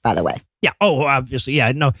 too, by the way. Yeah. Oh, obviously.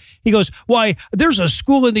 Yeah. No, he goes, why, there's a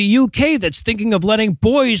school in the UK that's thinking of letting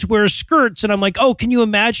boys wear skirts. And I'm like, oh, can you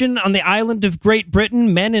imagine on the island of Great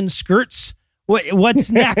Britain, men in skirts?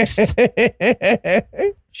 What's next?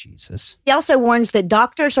 Jesus. He also warns that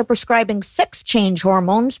doctors are prescribing sex change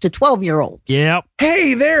hormones to 12-year-olds. Yep.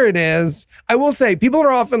 Hey, there it is. I will say, people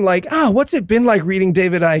are often like, what's it been like reading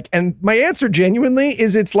David Icke? And my answer genuinely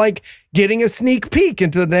is it's like getting a sneak peek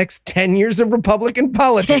into the next 10 years of Republican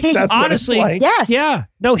politics. That's honestly, what it's like. Yes. Yeah.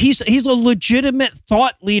 No, he's a legitimate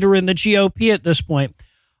thought leader in the GOP at this point.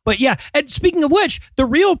 But yeah, and speaking of which, the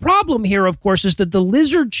real problem here, of course, is that the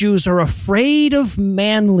lizard Jews are afraid of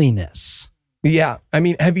manliness. Yeah. I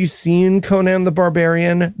mean, have you seen Conan the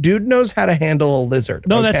Barbarian? Dude knows how to handle a lizard.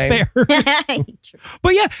 No, okay? that's fair.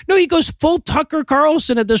 But yeah, no, he goes full Tucker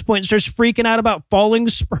Carlson at this point and starts freaking out about falling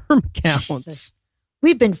sperm counts. Jesus.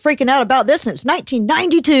 We've been freaking out about this since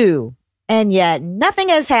 1992, and yet nothing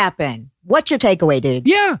has happened. What's your takeaway, dude?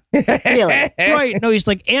 Yeah. Really? Right. No, he's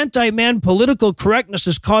like, anti-man political correctness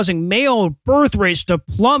is causing male birth rates to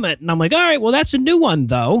plummet. And I'm like, all right, well, that's a new one,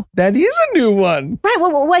 though. That is a new one. Right.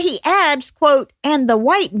 Well, what he adds, quote, and the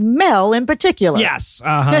white male in particular. Yes.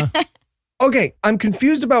 Uh-huh. Okay, I'm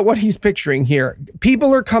confused about what he's picturing here.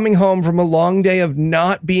 People are coming home from a long day of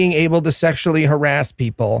not being able to sexually harass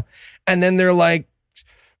people. And then they're like,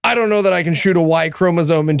 I don't know that I can shoot a Y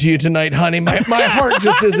chromosome into you tonight, honey. My heart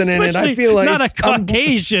just isn't in it. I feel like not a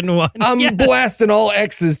Caucasian one. I'm blasting all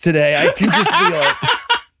X's today. I can just feel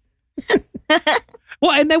it.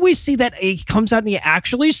 Well, and then we see that he comes out and he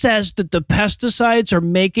actually says that the pesticides are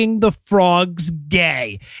making the frogs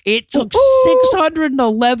gay. It took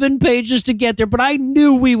 611 pages to get there, but I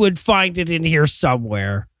knew we would find it in here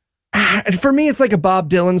somewhere. For me, it's like a Bob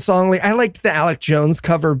Dylan song. Like, I liked the Alec Jones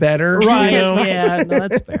cover better. Right. Yeah, no,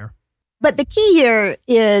 that's fair. But the key here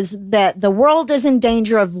is that the world is in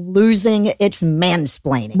danger of losing its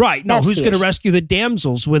mansplaining. Right. No, who's going to rescue the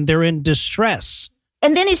damsels when they're in distress?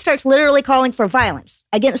 And then he starts literally calling for violence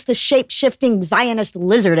against the shape-shifting Zionist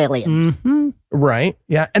lizard aliens. Mm-hmm. Right.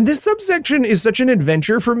 Yeah. And this subsection is such an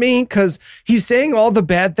adventure for me because he's saying all the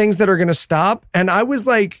bad things that are going to stop. And I was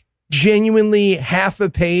like, genuinely half a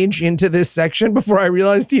page into this section before I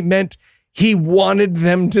realized he meant he wanted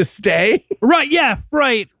them to stay. Right. Yeah.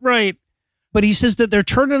 Right. But he says that they're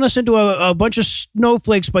turning us into a bunch of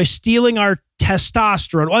snowflakes by stealing our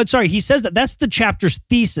testosterone. Oh, sorry. He says that's the chapter's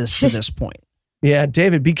thesis to this point. Yeah,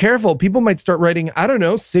 David, be careful. People might start writing,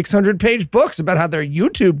 600-page books about how their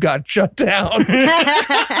YouTube got shut down.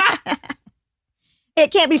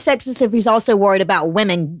 It can't be sexist if he's also worried about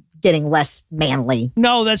women getting less manly.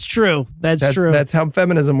 No, that's true. That's true. That's how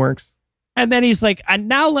feminism works. And then he's like, and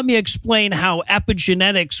now let me explain how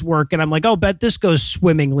epigenetics work. And I'm like, oh, bet this goes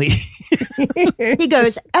swimmingly. He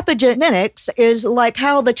goes, epigenetics is like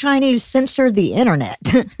how the Chinese censored the internet.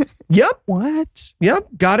 Yep. What? Yep.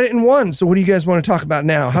 Got it in one. So what do you guys want to talk about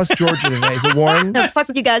now? How's Georgia today? Is it warm? The fuck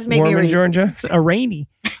you guys made warm me read? in Georgia? It's a rainy.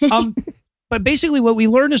 But basically what we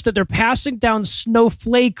learn is that they're passing down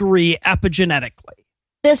snowflakery epigenetically.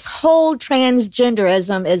 This whole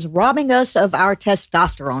transgenderism is robbing us of our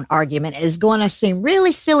testosterone argument. Is going to seem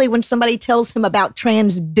really silly when somebody tells him about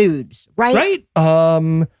trans dudes, right?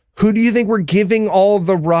 Right. Who do you think we're giving all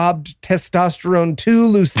the robbed testosterone to,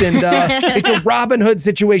 Lucinda? It's a Robin Hood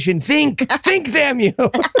situation. Think, damn you.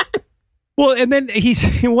 Well, and then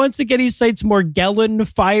once again, he cites Morgellon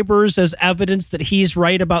fibers as evidence that he's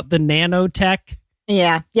right about the nanotech.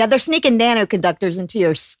 Yeah, they're sneaking nanoconductors into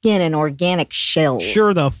your skin and organic shells.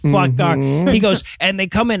 Sure the fuck are. He goes, and they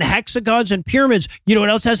come in hexagons and pyramids. You know what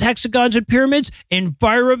else has hexagons and pyramids?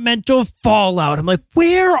 Environmental fallout. I'm like,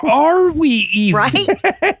 where are we even? Right?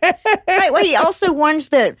 Right. Well, he also warns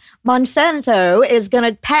that Monsanto is going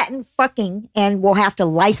to patent fucking and we'll have to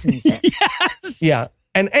license it. Yes. Yeah.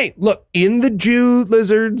 And hey, look, in the Jew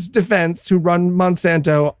lizards' defense who run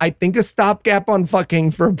Monsanto, I think a stopgap on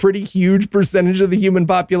fucking for a pretty huge percentage of the human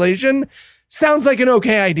population sounds like an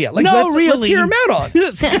okay idea. Like, no, let's hear him out on.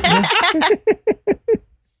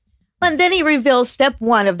 And then he reveals step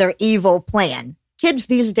 1 of their evil plan. Kids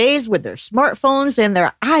these days with their smartphones and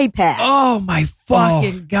their iPads. Oh, my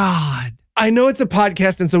fucking God. I know it's a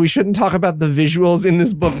podcast, and so we shouldn't talk about the visuals in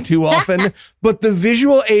this book too often, but the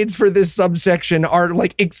visual aids for this subsection are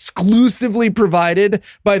like exclusively provided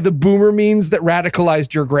by the boomer memes that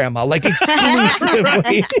radicalized your grandma, like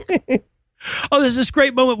exclusively. Oh, there's this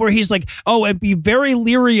great moment where he's like, oh, and be very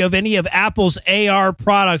leery of any of Apple's AR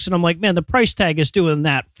products. And I'm like, man, the price tag is doing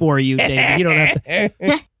that for you, David. You don't have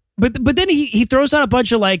to. But then he throws out a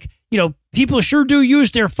bunch of like, people sure do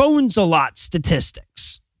use their phones a lot statistics.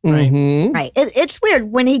 Right. Mm-hmm. Right. It's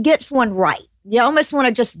weird when he gets one right. You almost want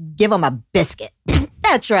to just give him a biscuit.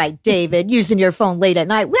 That's right, David. Using your phone late at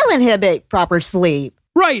night will inhibit proper sleep.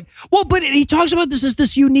 Right. Well, but he talks about this as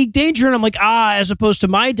this unique danger. And I'm like, as opposed to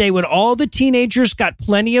my day when all the teenagers got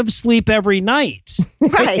plenty of sleep every night.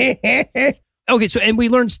 Right. Okay. So, and we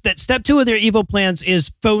learned that step 2 of their evil plans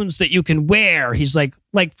is phones that you can wear. He's like,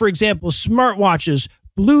 for example, smartwatches,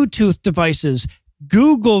 Bluetooth devices,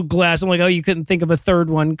 Google Glass. I'm like, oh, you couldn't think of a third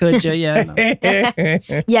one, could you? Yeah. No.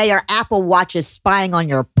 Yeah, your Apple Watch is spying on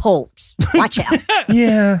your pulse. Watch out.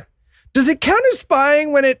 Yeah. Does it count as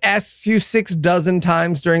spying when it asks you 6 dozen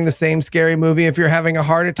times during the same scary movie if you're having a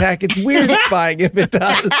heart attack? It's weird spying if it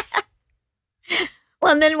does.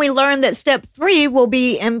 Well, and then we learned that step 3 will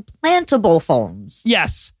be implantable phones.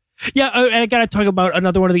 Yes. Yeah, and I got to talk about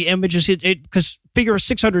another one of the images because figure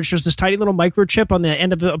 600 shows this tiny little microchip on the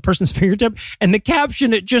end of a person's fingertip, and the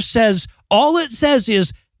caption all it says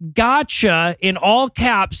is "Gotcha" in all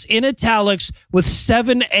caps in italics with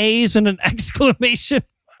 7 A's and an exclamation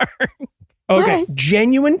mark. Okay,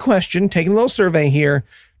 genuine question. Taking a little survey here.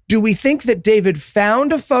 Do we think that David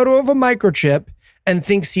found a photo of a microchip and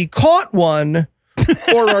thinks he caught one?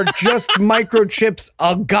 Or are just microchips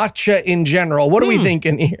a gotcha in general? What are we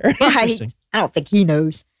thinking here? Right. I don't think he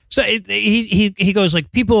knows. So he goes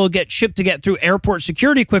like, people will get shipped to get through airport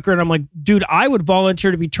security quicker. And I'm like, dude, I would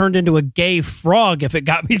volunteer to be turned into a gay frog if it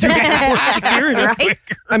got me through airport security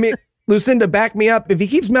quicker. I mean, Lucinda, back me up. If he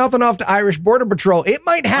keeps mouthing off to Irish Border Patrol, it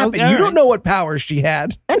might happen. Okay, you don't know what powers she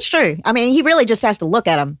had. That's true. I mean, he really just has to look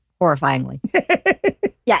at him horrifyingly.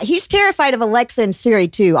 Yeah, he's terrified of Alexa and Siri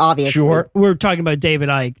too, obviously. Sure. We're talking about David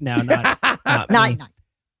Icke now, not me. Not.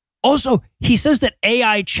 Also, he says that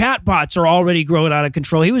AI chatbots are already growing out of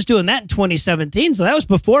control. He was doing that in 2017, so that was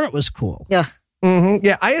before it was cool. Yeah. Mm-hmm.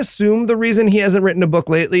 Yeah, I assume the reason he hasn't written a book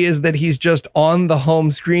lately is that he's just on the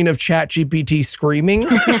home screen of ChatGPT screaming.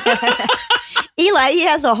 Eli, he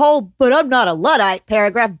has a whole "but I'm not a Luddite"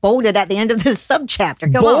 paragraph bolded at the end of this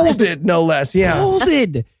subchapter. Come on. Bolded, no less, yeah.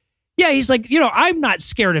 Bolded. Yeah, he's like, I'm not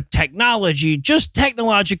scared of technology, just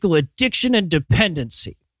technological addiction and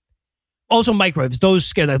dependency. Also microwaves, those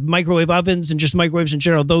scare the microwave ovens and just microwaves in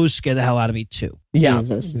general, those scare the hell out of me too. Yeah,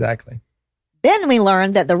 Jesus. Exactly. Then we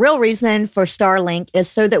learned that the real reason for Starlink is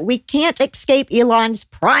so that we can't escape Elon's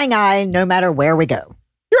prying eye no matter where we go.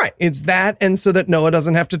 You're right. It's that, and so that Noah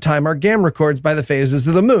doesn't have to time our GAM records by the phases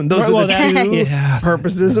of the moon. Those are the two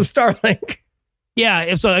purposes of Starlink.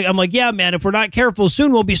 Yeah, I'm like, yeah, man, if we're not careful,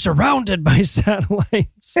 soon we'll be surrounded by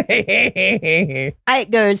satellites.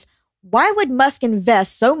 It goes, why would Musk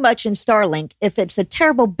invest so much in Starlink if it's a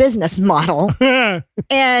terrible business model?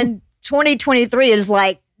 And 2023 is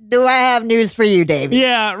like, do I have news for you, David?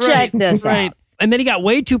 Yeah, right. Check this out. And then he got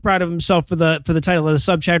way too proud of himself for the title of the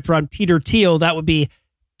subchapter on Peter Thiel. That would be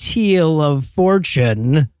Thiel of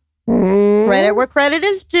Fortune. Credit where credit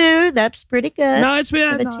is due. That's pretty good. No, it's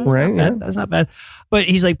bad. Right, yeah. That's not bad. But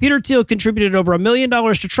he's like, Peter Thiel contributed over $1 million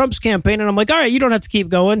to Trump's campaign. And I'm like, all right, you don't have to keep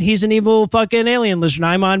going. He's an evil fucking alien lizard.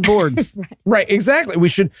 I'm on board. Right, exactly. We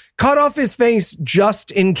should cut off his face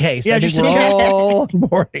just in case. Yeah, I think just we're in case. all on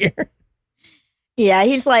board here. Yeah,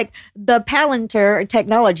 he's like, the Palantir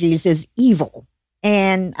Technologies is evil.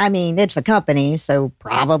 And I mean, it's a company, so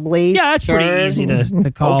probably. Yeah, that's pretty easy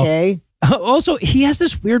to call. Okay. Also, he has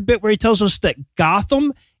this weird bit where he tells us that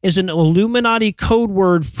Gotham is an Illuminati code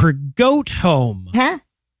word for goat home. Huh?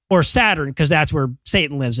 Or Saturn, because that's where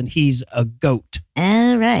Satan lives, and he's a goat.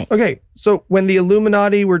 All right. Okay, so when the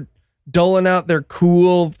Illuminati were doling out their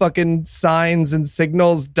cool fucking signs and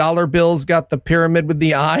signals, dollar bills got the pyramid with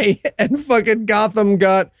the eye, and fucking Gotham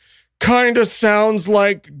got kind of sounds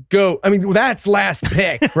like goat. I mean, that's last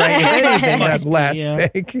pick, right? If anything, that's last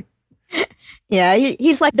pick. Yeah,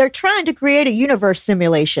 he's like, they're trying to create a universe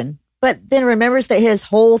simulation, but then remembers that his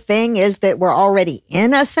whole thing is that we're already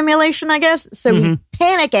in a simulation, I guess. So he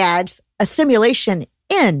panic adds a simulation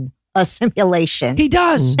in a simulation. He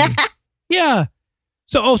does. Yeah.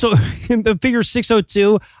 So also, in the figure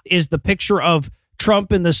 602 is the picture of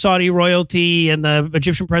Trump and the Saudi royalty and the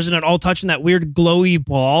Egyptian president all touching that weird glowy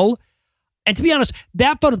ball. And to be honest,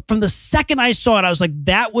 that photo, from the second I saw it, I was like,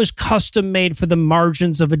 that was custom made for the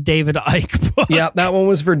margins of a David Icke book. Yeah, that one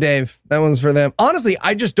was for Dave. That one's for them. Honestly,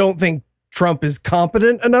 I just don't think Trump is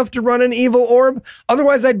competent enough to run an evil orb.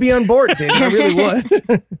 Otherwise, I'd be on board, Dave. I really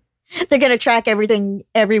would. They're going to track everything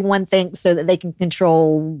everyone thinks so that they can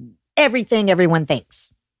control everything everyone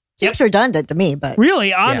thinks. Seems redundant to me, but...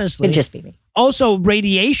 Really, honestly. It'd just be me. Also,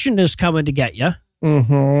 radiation is coming to get you.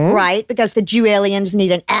 Mm-hmm. Right, because the Jew aliens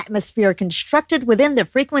need an atmosphere constructed within the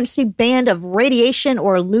frequency band of radiation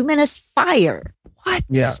or luminous fire. What?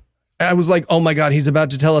 Yeah. I was like, oh my God, he's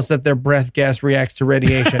about to tell us that their breath gas reacts to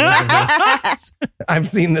radiation. I've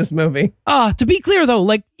seen this movie. To be clear, though,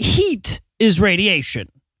 like heat is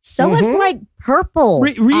radiation. So is like purple.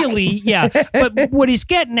 Really, yeah. But what he's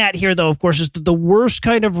getting at here, though, of course, is that the worst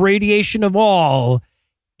kind of radiation of all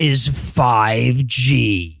is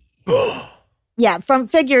 5G. Yeah, from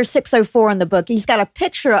figure 604 in the book, he's got a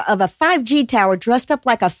picture of a 5G tower dressed up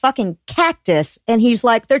like a fucking cactus, and he's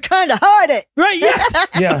like, they're trying to hide it. Right, yes.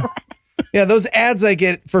 Yeah. Yeah, those ads I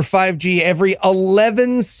get for 5G every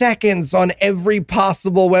 11 seconds on every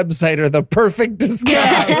possible website are the perfect disguise.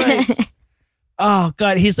 Yeah, right. Oh,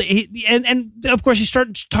 God. He's like, and of course, he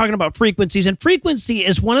started talking about frequencies, and frequency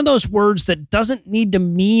is one of those words that doesn't need to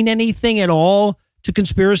mean anything at all to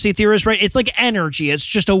conspiracy theorists, right? It's like energy. It's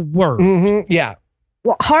just a word. Mm-hmm. Yeah.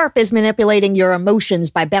 Well, HARP is manipulating your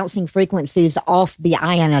emotions by bouncing frequencies off the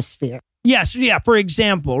ionosphere. Yes, yeah, for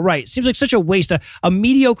example, right. Seems like such a waste. A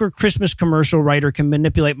mediocre Christmas commercial writer can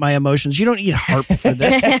manipulate my emotions. You don't need HARP for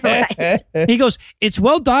this. Right. He goes, it's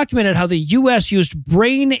well documented how the U.S. used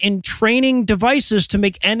brain and training devices to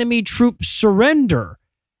make enemy troops surrender.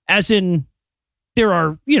 As in, there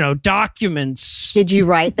are, documents. Did you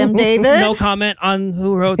write them, David? No comment on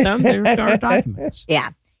who wrote them. There are documents. Yeah.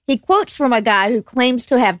 He quotes from a guy who claims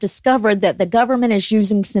to have discovered that the government is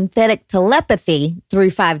using synthetic telepathy through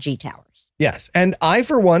 5G towers. Yes. And I,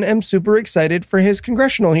 for one, am super excited for his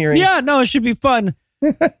congressional hearing. Yeah, no, it should be fun.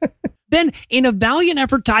 Then, in a valiant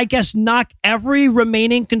effort to, I guess, knock every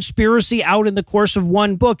remaining conspiracy out in the course of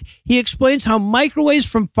one book, he explains how microwaves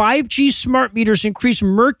from 5G smart meters increase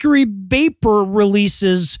mercury vapor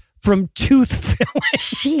releases from tooth filling.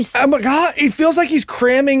 Jeez. Oh my God, it feels like he's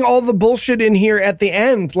cramming all the bullshit in here at the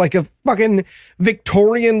end, like a fucking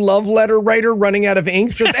Victorian love letter writer running out of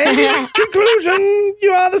ink. Just ending conclusion,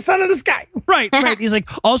 you are the son of the sky. Right. He's like,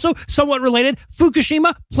 also, somewhat related,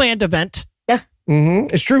 Fukushima planned event.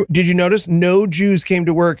 Mm-hmm. It's true. Did you notice no Jews came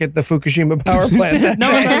to work at the Fukushima power plant?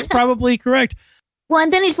 No, that's probably correct. Well,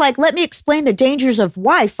 and then he's like, let me explain the dangers of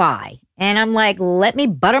Wi-Fi. And I'm like, let me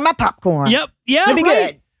butter my popcorn. Yep. Yeah, It'll be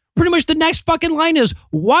right. good. Pretty much the next fucking line is,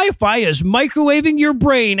 Wi-Fi is microwaving your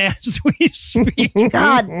brain as we speak.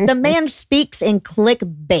 God, the man speaks in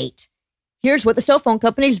clickbait. Here's what the cell phone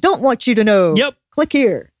companies don't want you to know. Yep. Click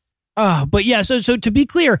here. But yeah, so to be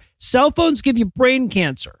clear, cell phones give you brain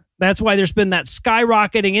cancer. That's why there's been that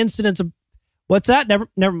skyrocketing incidence of, what's that?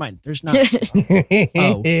 Never mind. There's not.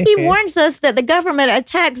 Oh. He warns us that the government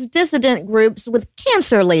attacks dissident groups with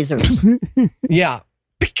cancer lasers. Yeah.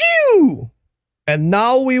 Pew! And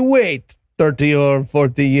now we wait 30 or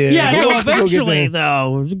 40 years. Yeah, no, eventually,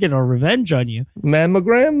 though, we'll get our revenge on you.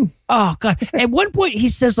 Mammogram? Oh, God. At one point, he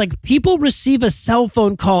says, like, people receive a cell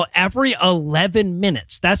phone call every 11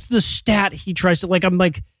 minutes. That's the stat he tries to, like, I'm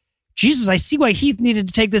like, Jesus, I see why Heath needed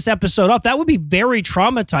to take this episode off. That would be very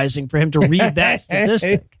traumatizing for him to read that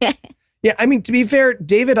statistic. Yeah, I mean, to be fair,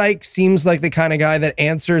 David Icke seems like the kind of guy that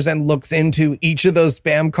answers and looks into each of those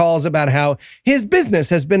spam calls about how his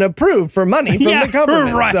business has been approved for money from the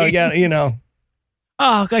government. Right. So, yeah, you know.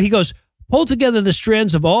 Oh, God, he goes, pull together the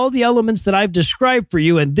strands of all the elements that I've described for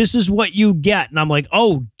you, and this is what you get. And I'm like,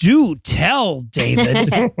 oh, do tell, David.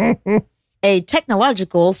 A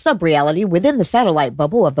technological sub-reality within the satellite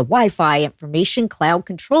bubble of the Wi-Fi information cloud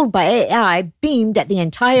controlled by AI beamed at the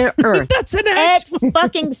entire Earth. That's an actual...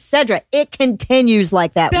 fucking Cedra. It continues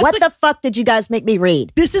like that. What the fuck did you guys make me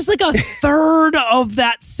read? This is like a third of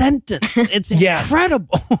that sentence. It's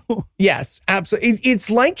incredible. Yes, absolutely. It's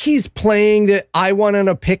like he's playing the I Want on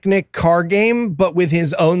a Picnic car game, but with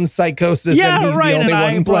his own psychosis, and he's the only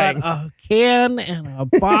one playing. A can and a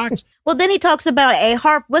box. Well, then he talks about a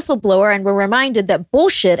HAARP whistleblower, and we're reminded that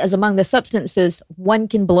bullshit is among the substances one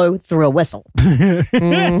can blow through a whistle.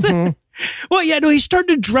 Well, yeah, no, he started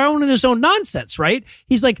to drown in his own nonsense, right?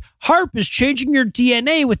 He's like, HAARP is changing your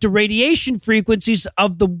DNA with the radiation frequencies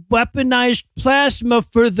of the weaponized plasma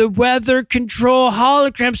for the weather control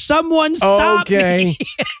hologram. Someone stop me.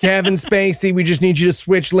 Kevin Spacey, we just need you to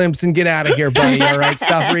switch limps and get out of here, buddy. All right,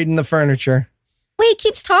 stop reading the furniture. Well, he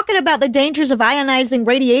keeps talking about the dangers of ionizing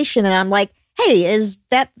radiation, and I'm like, hey, is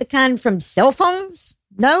that the kind from cell phones?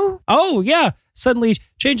 No? Oh, yeah. Suddenly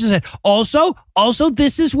changes his head. Also,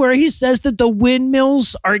 this is where he says that the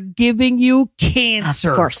windmills are giving you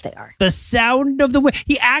cancer. Of course they are. The sound of the wind.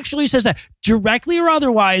 He actually says that directly or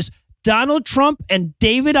otherwise. Donald Trump and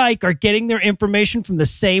David Icke are getting their information from the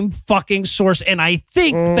same fucking source. And I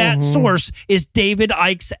think that source is David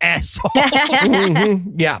Icke's asshole.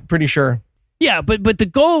 Yeah, pretty sure. Yeah, but the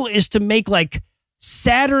goal is to make like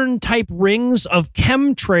Saturn type rings of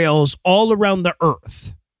chemtrails all around the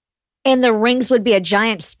Earth. And the rings would be a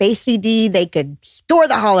giant space CD they could store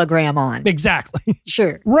the hologram on. Exactly.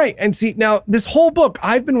 Sure. Right. And see, now this whole book,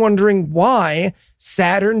 I've been wondering why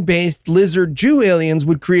Saturn-based lizard Jew aliens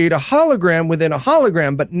would create a hologram within a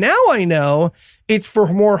hologram. But now I know it's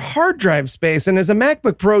for more hard drive space. And as a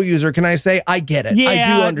MacBook Pro user, can I say, I get it. Yeah,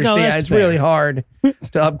 I do understand. It's really hard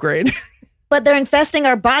to upgrade. But they're infesting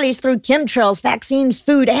our bodies through chemtrails, vaccines,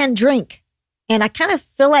 food, and drink. And I kind of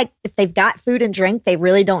feel like if they've got food and drink, they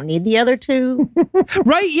really don't need the other two.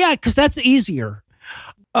 Right? Yeah, because that's easier.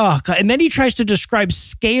 Oh, God. And then he tries to describe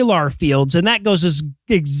scalar fields, and that goes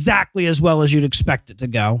exactly as well as you'd expect it to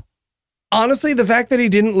go. Honestly, the fact that he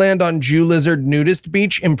didn't land on Jew Lizard Nudist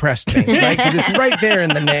Beach impressed me, right? Because it's right there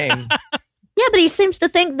in the name. Yeah, but he seems to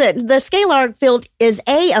think that the scalar field is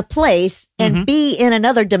a place and B, in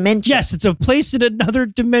another dimension. Yes, it's a place in another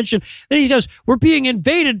dimension. Then he goes, we're being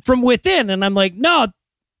invaded from within. And I'm like, no,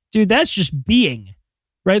 dude, that's just being,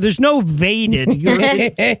 right? There's no vaded.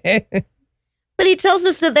 But he tells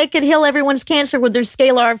us that they could heal everyone's cancer with their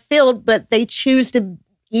scalar field, but they choose to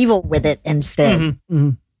evil with it instead.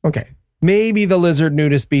 Okay. Maybe the Lizard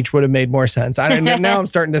Nudist Beach would have made more sense. Now I'm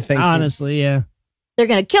starting to think. Honestly, yeah. They're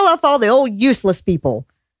going to kill off all the old useless people.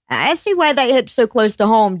 I see why they hit so close to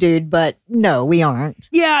home, dude, but no, we aren't.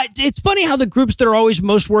 Yeah, it's funny how the groups that are always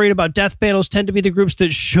most worried about death panels tend to be the groups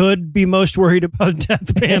that should be most worried about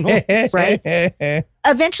death panels. Right?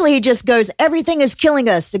 Eventually, he just goes, everything is killing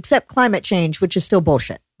us except climate change, which is still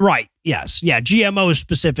bullshit. Right, yes. Yeah, GMOs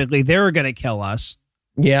specifically, they're going to kill us.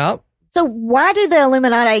 Yeah. So why do the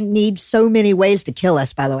Illuminati need so many ways to kill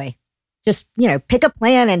us, by the way? Just, pick a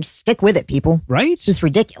plan and stick with it, people. Right? It's just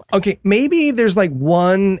ridiculous. Okay, maybe there's like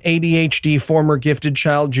one ADHD former gifted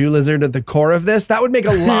child Jew lizard at the core of this. That would make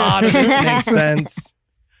a lot of this make sense.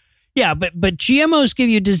 Yeah, but GMOs give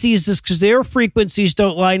you diseases because their frequencies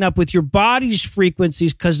don't line up with your body's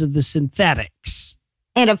frequencies because of the synthetics.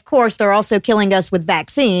 And of course, they're also killing us with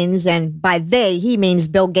vaccines. And by they, he means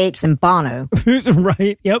Bill Gates and Bono.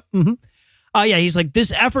 Right, yep. Yeah, he's like,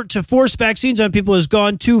 this effort to force vaccines on people has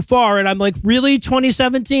gone too far. And I'm like, really?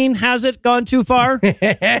 2017? Has it gone too far?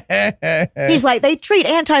 He's like, they treat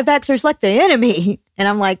anti-vaxxers like the enemy. And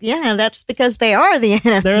I'm like, yeah, that's because they are the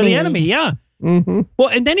enemy. They're the enemy, yeah. Well,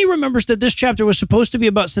 and then he remembers that this chapter was supposed to be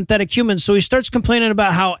about synthetic humans. So he starts complaining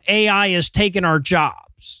about how AI has taken our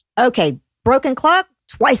jobs. Okay, broken clock,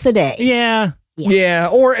 twice a day. Yeah,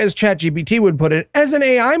 or as ChatGPT would put it, as an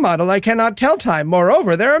AI model, I cannot tell time.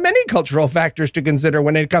 Moreover, there are many cultural factors to consider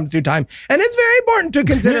when it comes to time, and it's very important to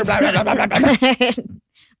consider. Blah, blah, blah, blah, blah.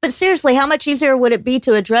 But seriously, how much easier would it be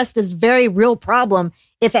to address this very real problem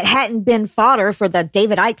if it hadn't been fodder for the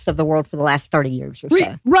David Ickes of the world for the last 30 years or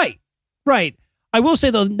so? Right. I will say,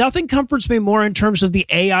 though, nothing comforts me more in terms of the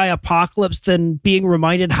AI apocalypse than being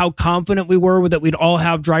reminded how confident we were that we'd all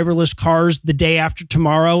have driverless cars the day after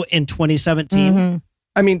tomorrow in 2017.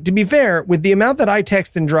 I mean, to be fair, with the amount that I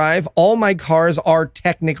text and drive, all my cars are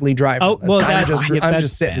technically driverless. Oh, well, I'm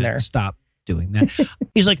just sitting there. Stop doing that.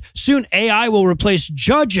 He's like, soon AI will replace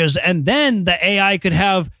judges, and then the AI could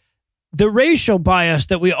have the racial bias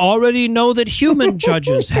that we already know that human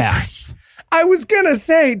judges have. I was going to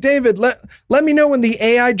say, David, let me know when the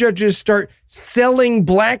AI judges start selling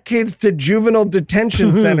black kids to juvenile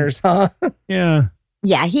detention centers, huh? Yeah.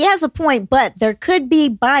 Yeah, he has a point, but there could be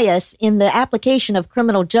bias in the application of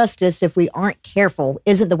criminal justice if we aren't careful,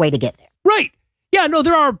 isn't the way to get there. Right. Yeah, no,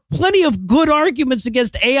 there are plenty of good arguments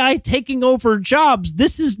against AI taking over jobs.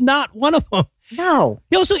 This is not one of them. No.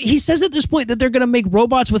 He says at this point that they're going to make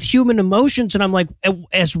robots with human emotions, and I'm like,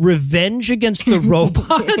 as revenge against the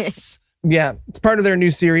robots? Yeah, it's part of their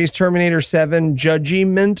new series, Terminator 7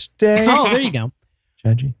 Judgment Day. Oh, there you go.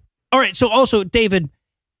 Judgy. All right, so also, David,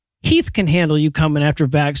 Heath can handle you coming after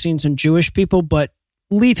vaccines and Jewish people, but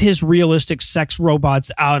leave his realistic sex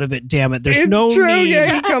robots out of it, damn it. There's it's no true. need.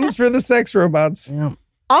 Yeah, he comes for the sex robots. Yeah.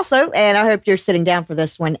 Also, and I hope you're sitting down for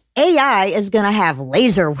this one, AI is going to have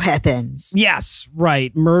laser weapons. Yes,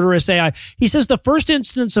 right. Murderous AI. He says the first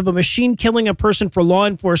instance of a machine killing a person for law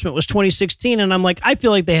enforcement was 2016, and I'm like, I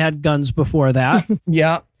feel like they had guns before that.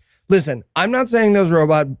 Yeah. Listen, I'm not saying those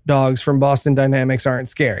robot dogs from Boston Dynamics aren't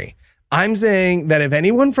scary. I'm saying that if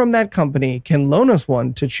anyone from that company can loan us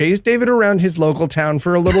one to chase David around his local town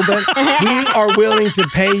for a little bit, we are willing to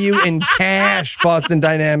pay you in cash, Boston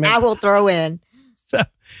Dynamics. I will throw in. So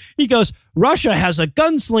he goes, Russia has a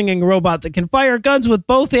gunslinging robot that can fire guns with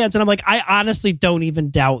both hands. And I'm like, I honestly don't even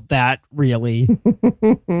doubt that, really.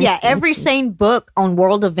 Yeah, every sane book on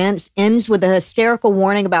world events ends with a hysterical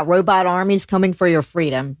warning about robot armies coming for your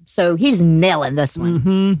freedom. So he's nailing this one.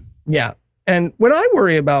 Mm-hmm. Yeah. And when I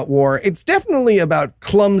worry about war, it's definitely about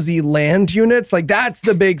clumsy land units. Like, that's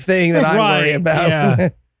the big thing that I worry about. Yeah.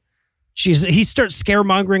 He starts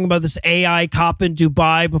scaremongering about this AI cop in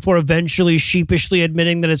Dubai before eventually sheepishly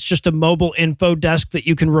admitting that it's just a mobile info desk that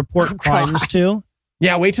you can report crimes to.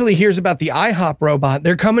 Yeah, wait till he hears about the IHOP robot.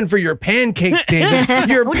 They're coming for your pancakes, David.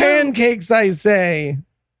 Your pancakes, I say.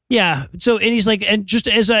 Yeah. So, and he's like, and just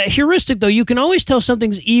as a heuristic, though, you can always tell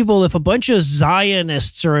something's evil if a bunch of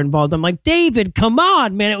Zionists are involved. I'm like, David, come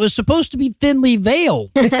on, man. It was supposed to be thinly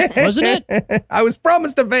veiled, wasn't it? I was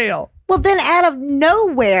promised a veil. Well, then out of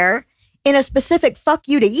nowhere, in a specific fuck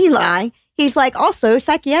you to Eli, he's like, also,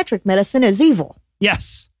 psychiatric medicine is evil.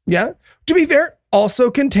 Yes. Yeah. To be fair,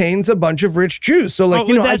 also contains a bunch of rich Jews. So, like,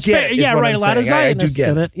 I get it. Yeah, right. A lot of Zionists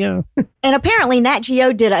in it. Yeah. And apparently, Nat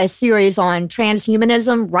Geo did a series on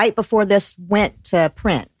transhumanism right before this went to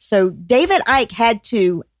print. So David Icke had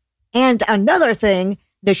to, and another thing,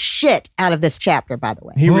 the shit out of this chapter, by the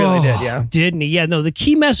way. He really did, yeah. Didn't he? Yeah, no, the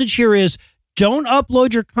key message here is don't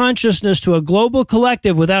upload your consciousness to a global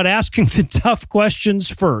collective without asking the tough questions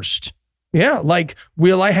first. Yeah, like,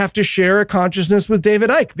 will I have to share a consciousness with David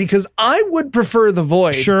Icke? Because I would prefer the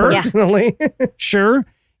void, personally. Yeah. Sure.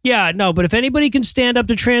 Yeah, no, but if anybody can stand up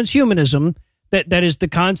to transhumanism, that is the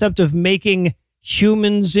concept of making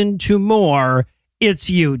humans into more, it's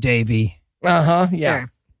you, Davey. Uh-huh, yeah.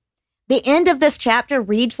 Sure. The end of this chapter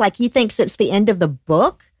reads like he thinks it's the end of the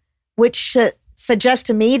book, which suggests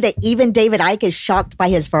to me that even David Icke is shocked by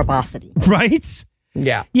his verbosity. Right?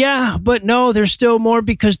 Yeah. Yeah, but no, there's still more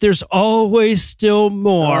because there's always still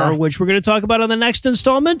more, which we're going to talk about on the next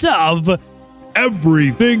installment of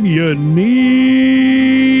Everything You Need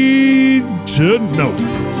to Know.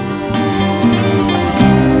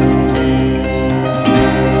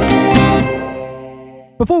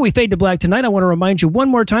 Before we fade to black tonight, I want to remind you one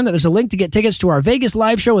more time that there's a link to get tickets to our Vegas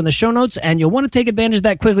live show in the show notes, and you'll want to take advantage of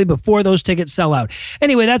that quickly before those tickets sell out.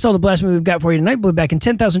 Anyway, that's all the blasphemy we've got for you tonight. We'll be back in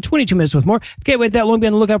 10,022 minutes with more. If you can't wait that long, be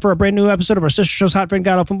on the lookout for a brand new episode of our sister show's Hot Friend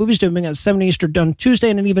GodAwfulMovies, debuting at 7 Eastern on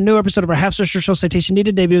Tuesday, and an even new episode of our half-sister show Citation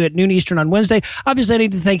Needed, debuting at noon Eastern on Wednesday. Obviously, I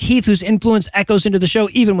need to thank Heath, whose influence echoes into the show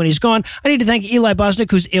even when he's gone. I need to thank Eli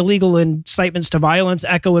Bosnick, whose illegal incitements to violence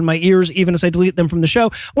echo in my ears even as I delete them from the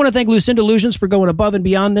show. I want to thank Lucinda Lugeons for going above and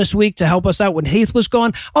beyond this week to help us out when Heath was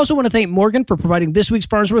gone. Also want to thank Morgan for providing this week's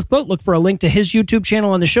Farnsworth quote. Look for a link to his YouTube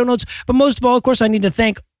channel in the show notes. But most of all, of course, I need to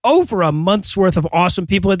thank over a month's worth of awesome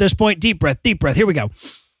people at this point. Deep breath, deep breath. Here we go.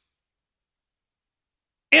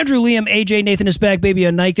 Andrew, Liam, AJ, Nathan is back, Baby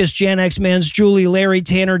Onikus, Jan X Mans, Julie, Larry,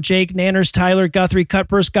 Tanner, Jake, Nanners, Tyler, Guthrie,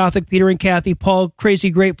 Cutpurse, Gothic, Peter and Kathy, Paul, Crazy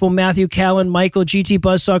Grateful, Matthew, Callan, Michael, GT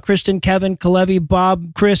Buzzsaw, Kristen, Kevin, Kalevi,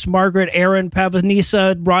 Bob, Chris, Margaret, Aaron,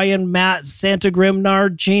 Pavanisa, Ryan, Matt, Santa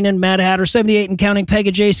Grimnard, Gene and Mad Hatter, 78 and counting, Pega,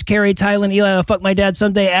 Jace, Carrie, Tylen, Eli, Fuck My Dad,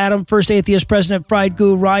 Someday, Adam, First Atheist President, Fried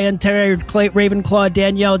Goo, Ryan, Terry, Clay, Ravenclaw,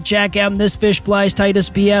 Danielle, Jack M, This Fish Flies, Titus,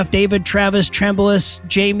 BF, David, Travis, Trembulus,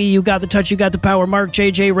 Jamie, You Got the Touch, You Got the Power, Mark,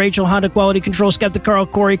 JJ, Rachel, Honda Quality Control, Skeptic Carl,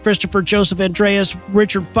 Corey, Christopher, Joseph, Andreas,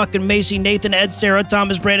 Richard fucking Macy, Nathan, Ed, Sarah,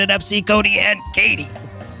 Thomas, Brandon, FC, Cody, and Katie.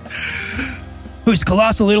 Whose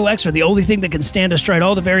colossal little X are the only thing that can stand astride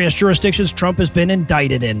all the various jurisdictions Trump has been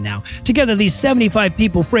indicted in now. Together, these 75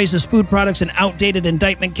 people, phrases, food products, and outdated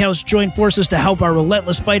indictment counts join forces to help our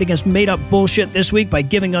relentless fight against made-up bullshit this week by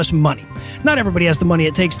giving us money. Not everybody has the money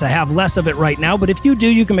it takes to have less of it right now, but if you do,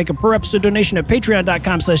 you can make a per-episode donation at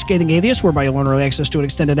patreon.com/ScathingAtheist, whereby you'll earn early access to an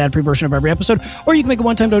extended ad-free version of every episode, or you can make a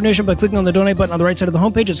one-time donation by clicking on the donate button on the right side of the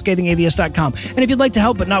homepage at ScathingAtheist.com. And if you'd like to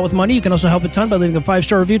help, but not with money, you can also help a ton by leaving a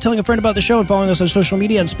 5-star review, telling a friend about the show, and following us on social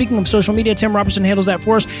media. And speaking of social media, Tim Robertson handles that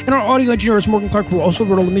for us, and our audio engineer is Morgan Clark, who also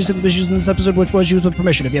wrote all the music that was used in this episode, which was used with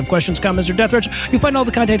permission. If you have questions, comments, or death threats, you'll find all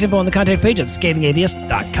the contact info on the contact page at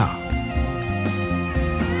ScathingAtheist.com.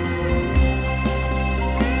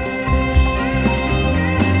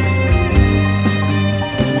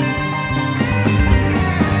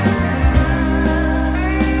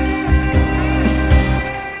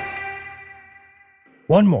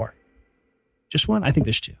 One more. Just one? I think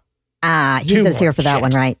there's two. He's just here for that one,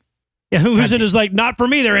 right? Yeah, Lucinda's like, not for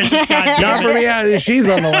me, there isn't. Not for me. Yeah, she's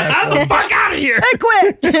on the last one. Fuck out of here. I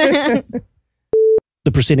quit.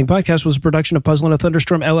 The preceding podcast was a production of Puzzle and a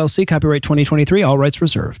Thunderstorm, LLC, copyright 2023, all rights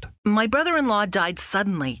reserved. My brother-in-law died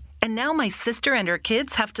suddenly, and now my sister and her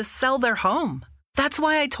kids have to sell their home. That's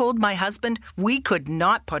why I told my husband we could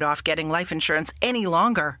not put off getting life insurance any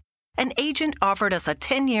longer. An agent offered us a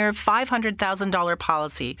 10-year, $500,000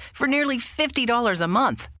 policy for nearly $50 a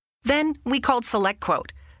month. Then we called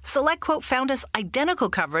SelectQuote. SelectQuote found us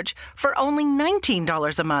identical coverage for only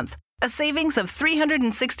 $19 a month, a savings of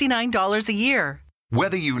 $369 a year.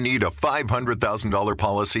 Whether you need a $500,000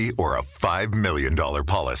 policy or a $5 million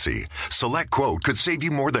policy, SelectQuote could save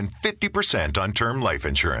you more than 50% on term life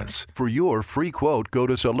insurance. For your free quote, go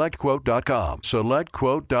to SelectQuote.com.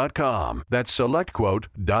 SelectQuote.com. That's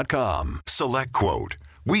SelectQuote.com. SelectQuote.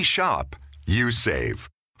 We shop, you save.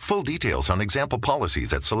 Full details on example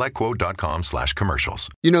policies at SelectQuote.com/commercials.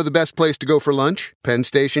 You know the best place to go for lunch? Penn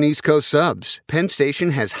Station East Coast Subs. Penn Station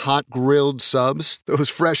has hot grilled subs. Those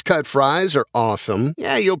fresh cut fries are awesome.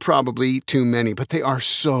 Yeah, you'll probably eat too many, but they are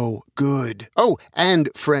so good. Oh, and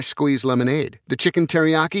fresh squeezed lemonade. The chicken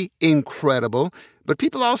teriyaki, incredible. But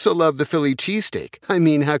people also love the Philly cheesesteak. I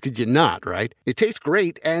mean, how could you not, right? It tastes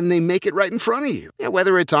great, and they make it right in front of you. Yeah,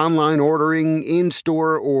 whether it's online ordering,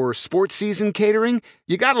 in-store, or sports season catering,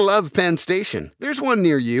 you gotta love Penn Station. There's one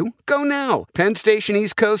near you. Go now. Penn Station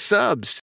East Coast Subs.